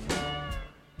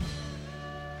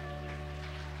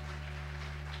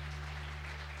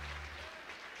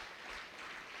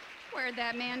 Where'd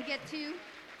that man get to?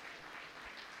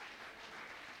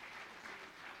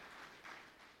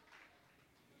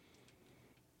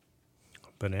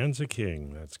 Bonanza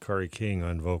King, that's Kari King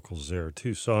on vocals there.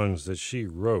 Two songs that she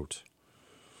wrote,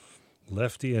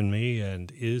 Lefty and Me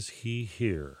and Is He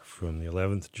Here, from the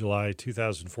 11th July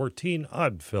 2014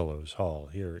 Oddfellows Hall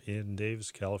here in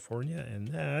Davis, California. And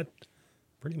that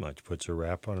pretty much puts a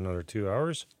wrap on another 2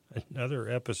 hours, another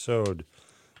episode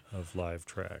of Live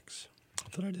Tracks. I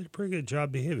thought I did a pretty good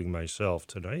job behaving myself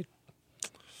tonight.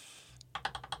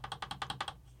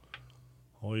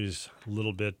 Always a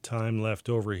little bit time left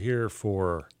over here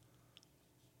for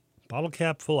bottle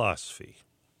cap philosophy.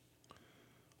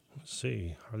 Let's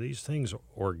see, are these things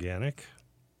organic?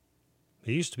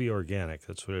 They used to be organic,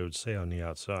 that's what it would say on the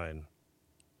outside.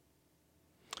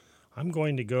 I'm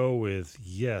going to go with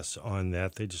yes on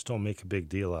that. They just don't make a big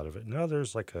deal out of it. Now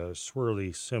there's like a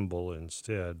swirly symbol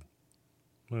instead.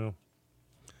 Well,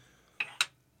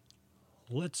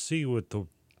 let's see what the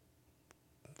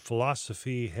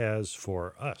philosophy has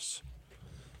for us.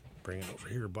 Bring it over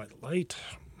here by the light.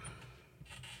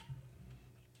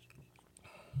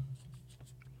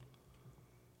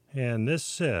 And this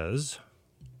says,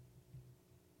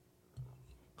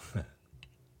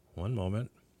 one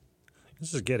moment.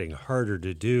 This is getting harder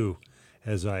to do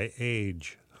as I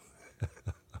age.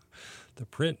 The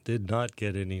print did not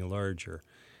get any larger.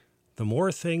 The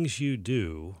more things you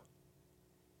do,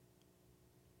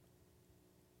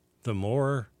 the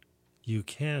more you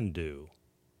can do.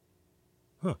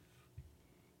 Huh.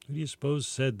 Who do you suppose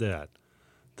said that?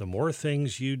 The more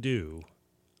things you do,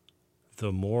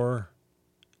 the more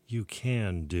you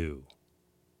can do.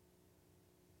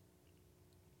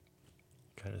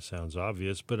 Kind of sounds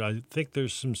obvious, but I think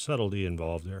there's some subtlety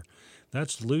involved there.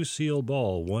 That's Lucille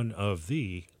Ball, one of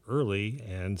the early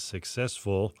and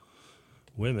successful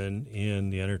women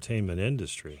in the entertainment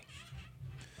industry.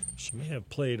 She may have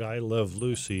played I Love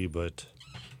Lucy, but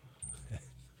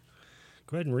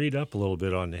go ahead and read up a little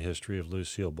bit on the history of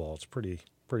Lucille Ball. It's pretty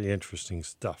interesting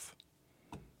stuff.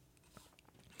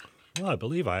 Well, I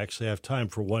believe I actually have time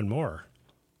for one more.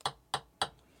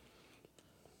 Let's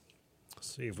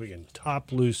see if we can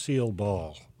top Lucille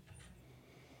Ball.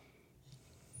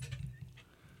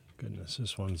 Goodness,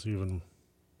 this one's even...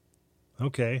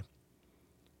 Okay.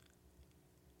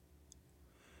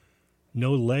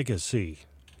 No legacy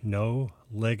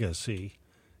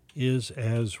is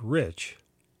as rich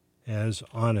as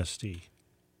honesty.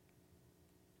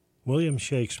 William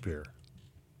Shakespeare.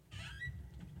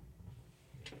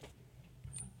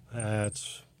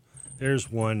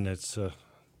 There's one that's,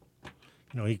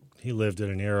 he lived in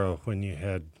an era when you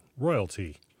had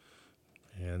royalty.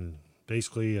 And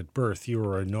basically at birth you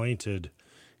were anointed.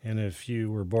 And if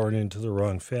you were born into the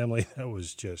wrong family, that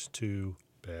was just too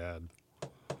bad.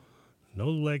 No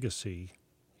legacy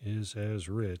is as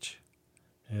rich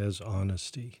as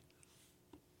honesty.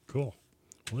 Cool.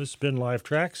 Well, this has been Live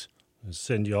Tracks. I'll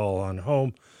send you all on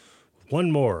home.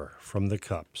 One more from the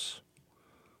Cups.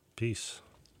 Peace.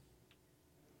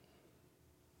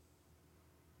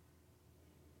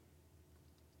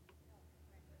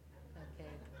 Okay.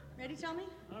 Ready, Tommy?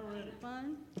 I'm ready.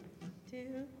 1,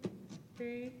 2,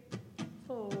 3,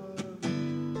 4.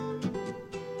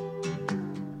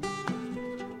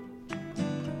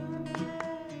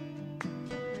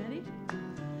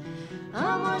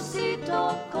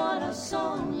 Amorcito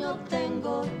corazón, yo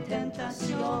tengo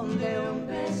tentación de un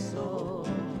beso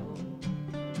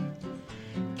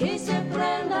que se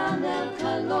prenda en el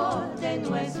calor de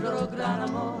nuestro gran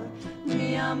amor,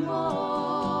 mi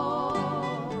amor.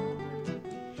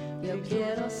 Yo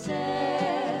quiero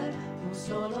ser, no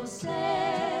solo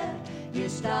ser y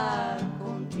estar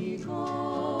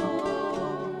contigo.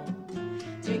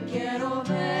 Te quiero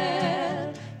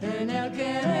ver en el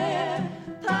querer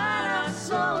para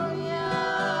soñar,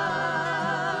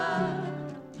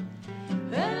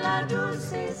 ver la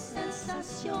dulce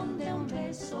sensación de un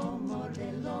beso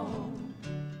mordelón.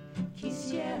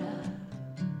 Quisiera,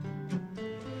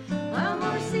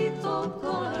 amorcito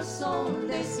corazón,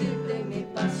 decirte mi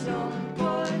pasión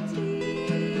por ti.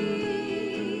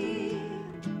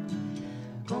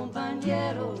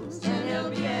 Compañeros en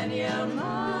el bien y el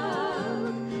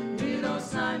mal, y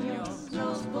los años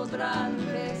nos podrán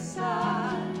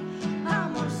besar.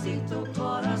 Amorcito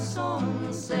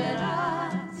corazón,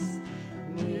 serás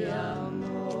mi amor.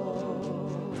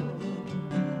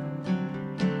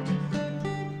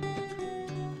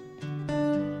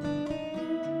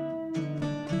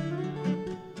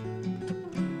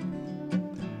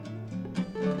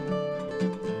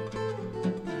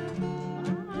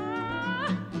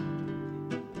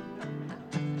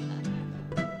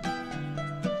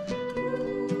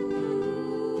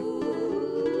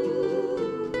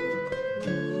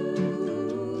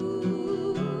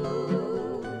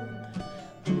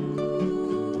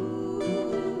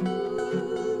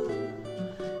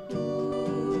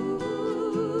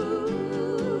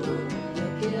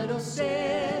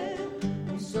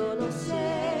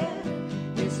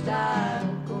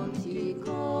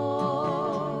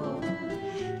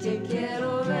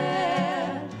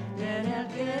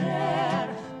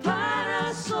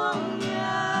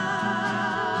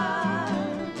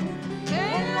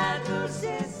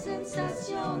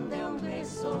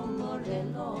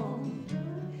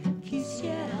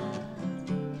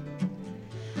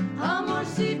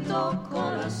 amorcito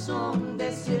corazón,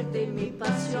 decirte mi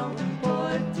pasión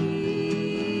por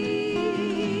ti.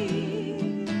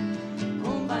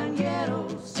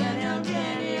 Compañeros en el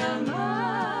bien y el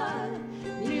mal,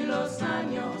 ni los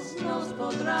años nos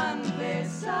podrán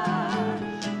pesar.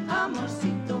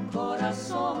 Amorcito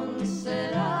corazón,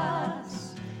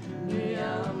 serás mi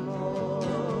amor.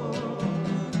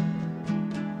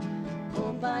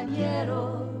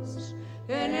 Compañeros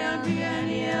en el bien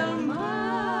y el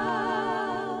mal,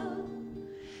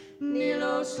 ni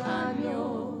los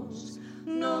años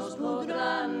nos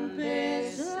podrán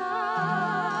pesar.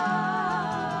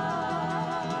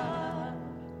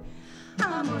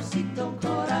 Amorcito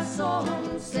corazón,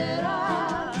 será